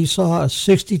 where we saw a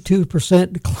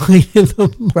 62% decline in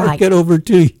the market over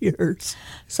 2 years.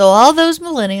 So all those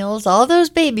millennials, all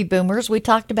those baby boomers we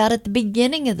talked about at the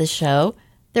beginning of the show,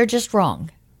 they're just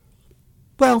wrong.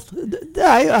 Well,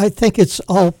 I think it's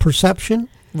all perception.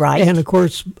 Right. And, of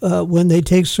course, when they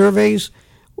take surveys,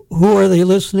 who are they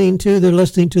listening to? They're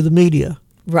listening to the media.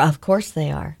 Of course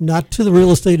they are. Not to the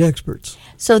real estate experts.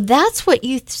 So that's what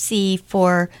you see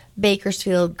for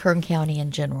Bakersfield, Kern County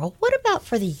in general. What about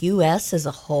for the U.S. as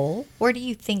a whole? Where do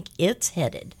you think it's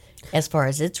headed as far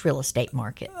as its real estate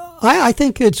market? I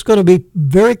think it's going to be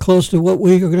very close to what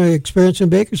we're going to experience in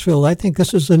Bakersfield. I think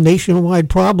this is a nationwide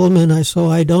problem, and so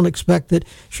I don't expect that.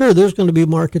 Sure, there's going to be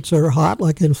markets that are hot,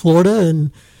 like in Florida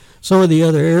and some of the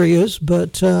other areas,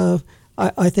 but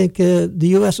I think the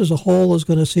U.S. as a whole is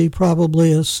going to see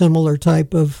probably a similar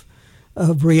type of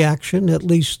reaction. At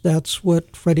least that's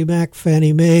what Freddie Mac,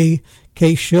 Fannie Mae,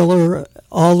 Case-Shiller,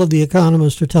 all of the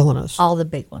economists are telling us. All the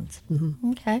big ones.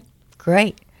 Okay,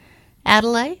 great.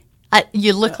 Adelaide,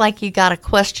 you look like you got a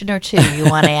question or two you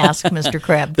want to ask Mr.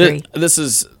 Crabtree. This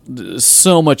is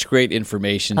so much great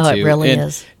information, too. It really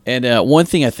is. And one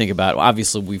thing I think about,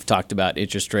 obviously we've talked about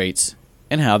interest rates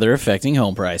and how they're affecting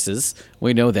home prices.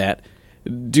 We know that.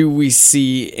 Do we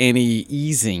see any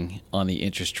easing on the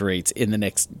interest rates in the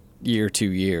next year,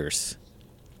 2 years?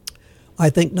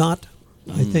 I think not.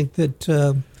 I think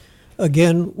that,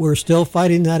 again, we're still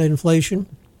fighting that inflation.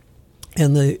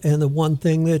 And the one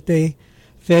thing that the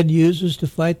Fed uses to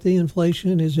fight the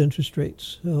inflation is interest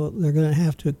rates. So they're going to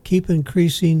have to keep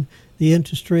increasing the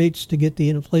interest rates to get the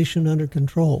inflation under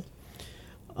control.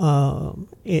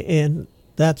 And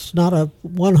that's not a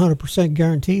 100%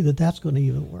 guarantee that that's going to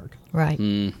even work. Right.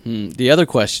 Mm-hmm. The other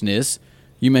question is,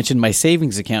 you mentioned my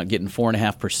savings account getting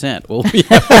 4.5%. Well,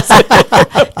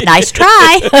 nice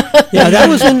try. Yeah,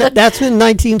 that's in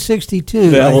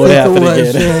 1962. That I won't think happen it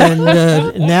was. again.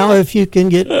 And now, if you can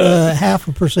get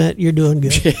 0.5%, you're doing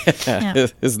good. Yeah.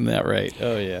 Isn't that right?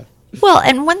 Oh yeah. Well,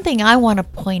 and one thing I want to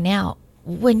point out,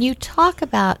 when you talk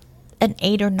about an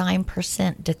 8 or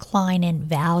 9% decline in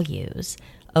values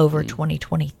over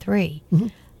 2023,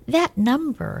 that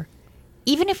number,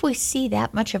 even if we see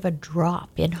that much of a drop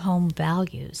in home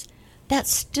values, that's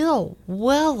still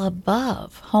well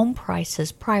above home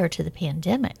prices prior to the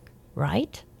pandemic,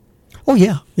 right? Oh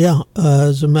yeah.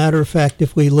 As a matter of fact,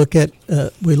 if we look at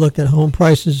home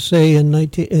prices, say in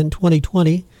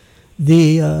 2020,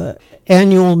 the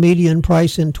annual median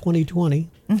price in 2020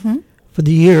 for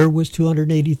the year was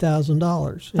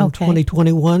 $280,000. In Okay.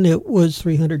 2021, it was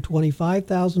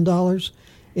 $325,000.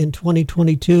 In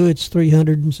 2022, it's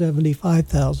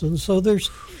 $375,000. So there's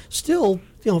still,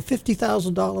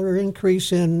 $50,000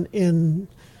 increase in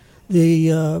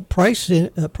the price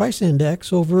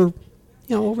index over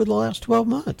the last 12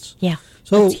 months. Yeah,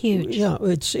 So that's huge. Yeah,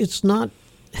 it's not.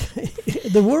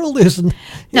 The world isn't.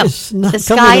 No, is not the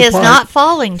sky coming is apart. not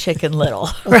falling, Chicken Little,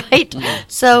 right?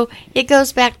 So it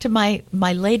goes back to my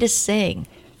latest saying,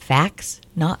 facts,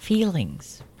 not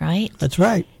feelings, right? That's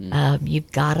right.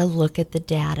 You've got to look at the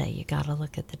data. You got to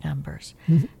look at the numbers.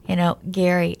 Mm-hmm.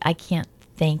 Gary, I can't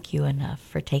thank you enough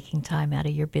for taking time out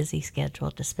of your busy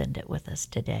schedule to spend it with us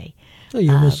today. So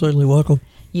you're most certainly welcome.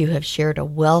 You have shared a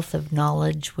wealth of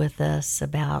knowledge with us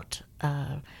about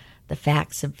the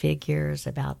facts and figures,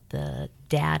 about the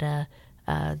data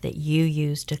that you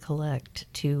use to collect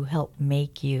to help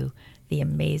make you the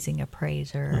amazing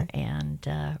appraiser and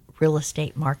real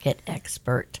estate market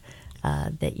expert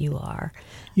that you are.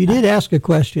 You did ask a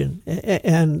question,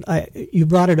 and you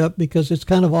brought it up because it's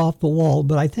kind of off the wall,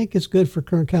 but I think it's good for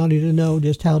Kern County to know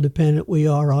just how dependent we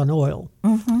are on oil.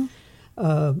 Mm-hmm.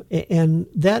 And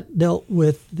that dealt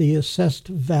with the assessed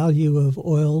value of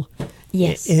oil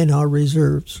Yes. in our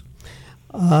reserves.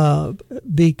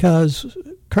 Because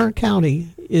Kern County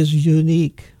is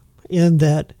unique in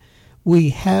that we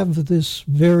have this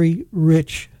very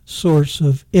rich source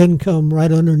of income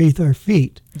right underneath our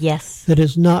feet Yes. that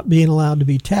is not being allowed to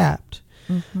be tapped.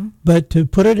 Mm-hmm. But to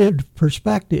put it into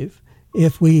perspective,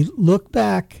 if we look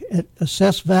back at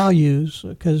assessed values,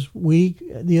 because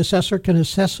the assessor can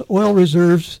assess oil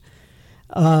reserves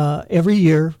every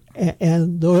year,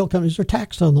 and the oil companies are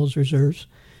taxed on those reserves.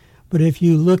 But if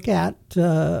you look at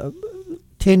 10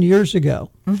 years ago,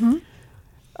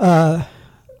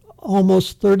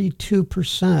 almost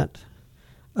 32%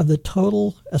 of the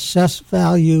total assessed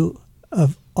value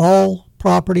of all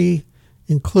property,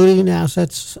 including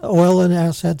assets, oil and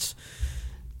assets,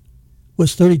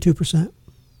 was 32%.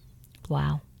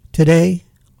 Wow. Today,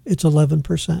 it's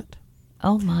 11%.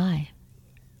 Oh, my.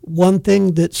 One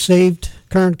thing that saved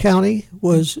Kern County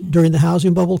was during the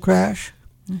housing bubble crash,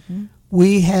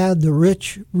 we had the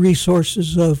rich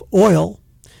resources of oil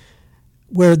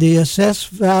where the assessed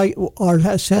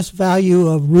value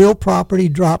of real property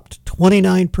dropped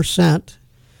 29%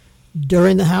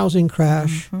 during the housing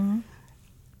crash.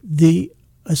 The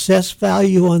assessed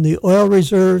value on the oil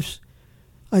reserves,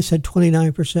 I said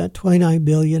 29%, 29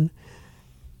 billion.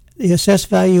 The assessed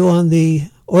value on the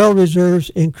oil reserves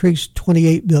increased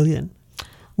 28 billion.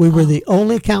 We were the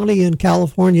only county in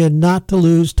California not to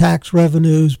lose tax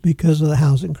revenues because of the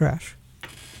housing crash.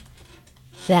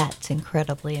 That's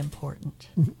incredibly important.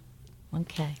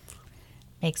 Okay.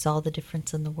 Makes all the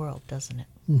difference in the world, doesn't it?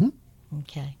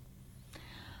 Okay.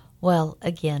 Well,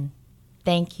 again,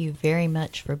 thank you very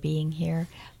much for being here.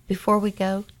 Before we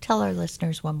go, tell our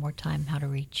listeners one more time how to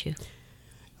reach you.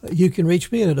 You can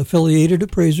reach me at Affiliated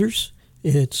Appraisers.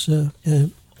 It's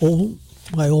my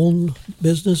own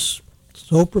business,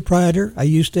 sole proprietor. I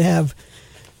used to have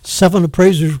 7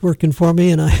 appraisers working for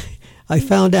me, and I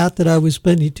found out that I was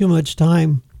spending too much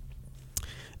time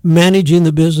managing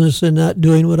the business and not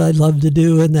doing what I'd love to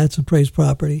do, and that's appraise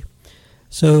property.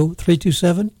 So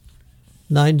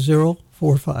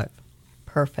 327-9045.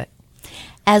 Perfect.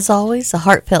 As always, a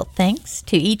heartfelt thanks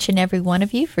to each and every one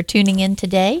of you for tuning in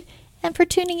today and for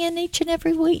tuning in each and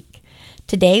every week.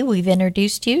 Today, we've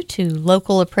introduced you to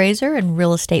local appraiser and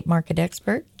real estate market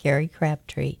expert, Gary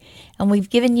Crabtree, and we've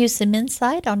given you some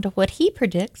insight onto what he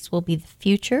predicts will be the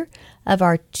future of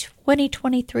our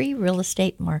 2023 real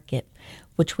estate market,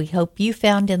 which we hope you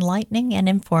found enlightening and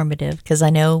informative, because I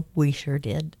know we sure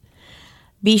did.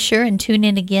 Be sure and tune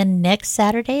in again next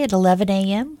Saturday at 11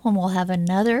 a.m. when we'll have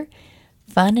another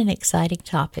fun and exciting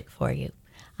topic for you.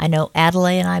 I know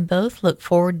Adelaide and I both look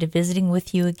forward to visiting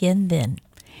with you again then.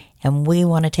 And we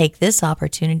want to take this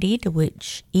opportunity to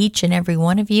wish each and every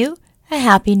one of you a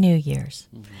Happy New Year's.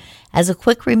 As a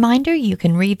quick reminder, you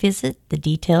can revisit the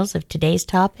details of today's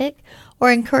topic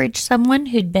or encourage someone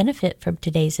who'd benefit from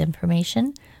today's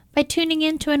information by tuning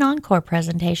in to an encore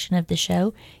presentation of the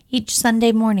show each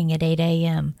Sunday morning at 8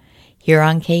 a.m. here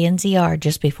on KNZR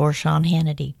just before Sean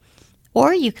Hannity.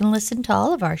 Or you can listen to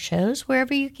all of our shows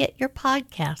wherever you get your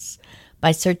podcasts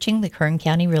by searching the Kern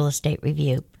County Real Estate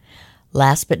Review.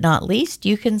 Last but not least,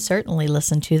 you can certainly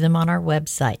listen to them on our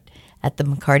website at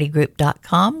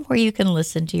themccartygroup.com, where you can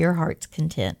listen to your heart's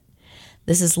content.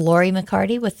 This is Lori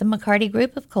McCarty with the McCarty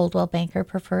Group of Coldwell Banker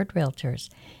Preferred Realtors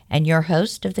and your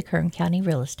host of the Kern County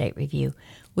Real Estate Review,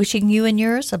 wishing you and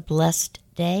yours a blessed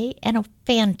day and a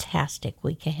fantastic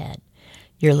week ahead.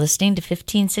 You're listening to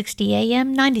 1560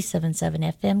 AM,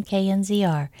 97.7 FM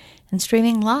KNZR, and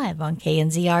streaming live on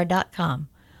knzr.com.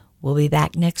 We'll be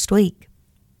back next week.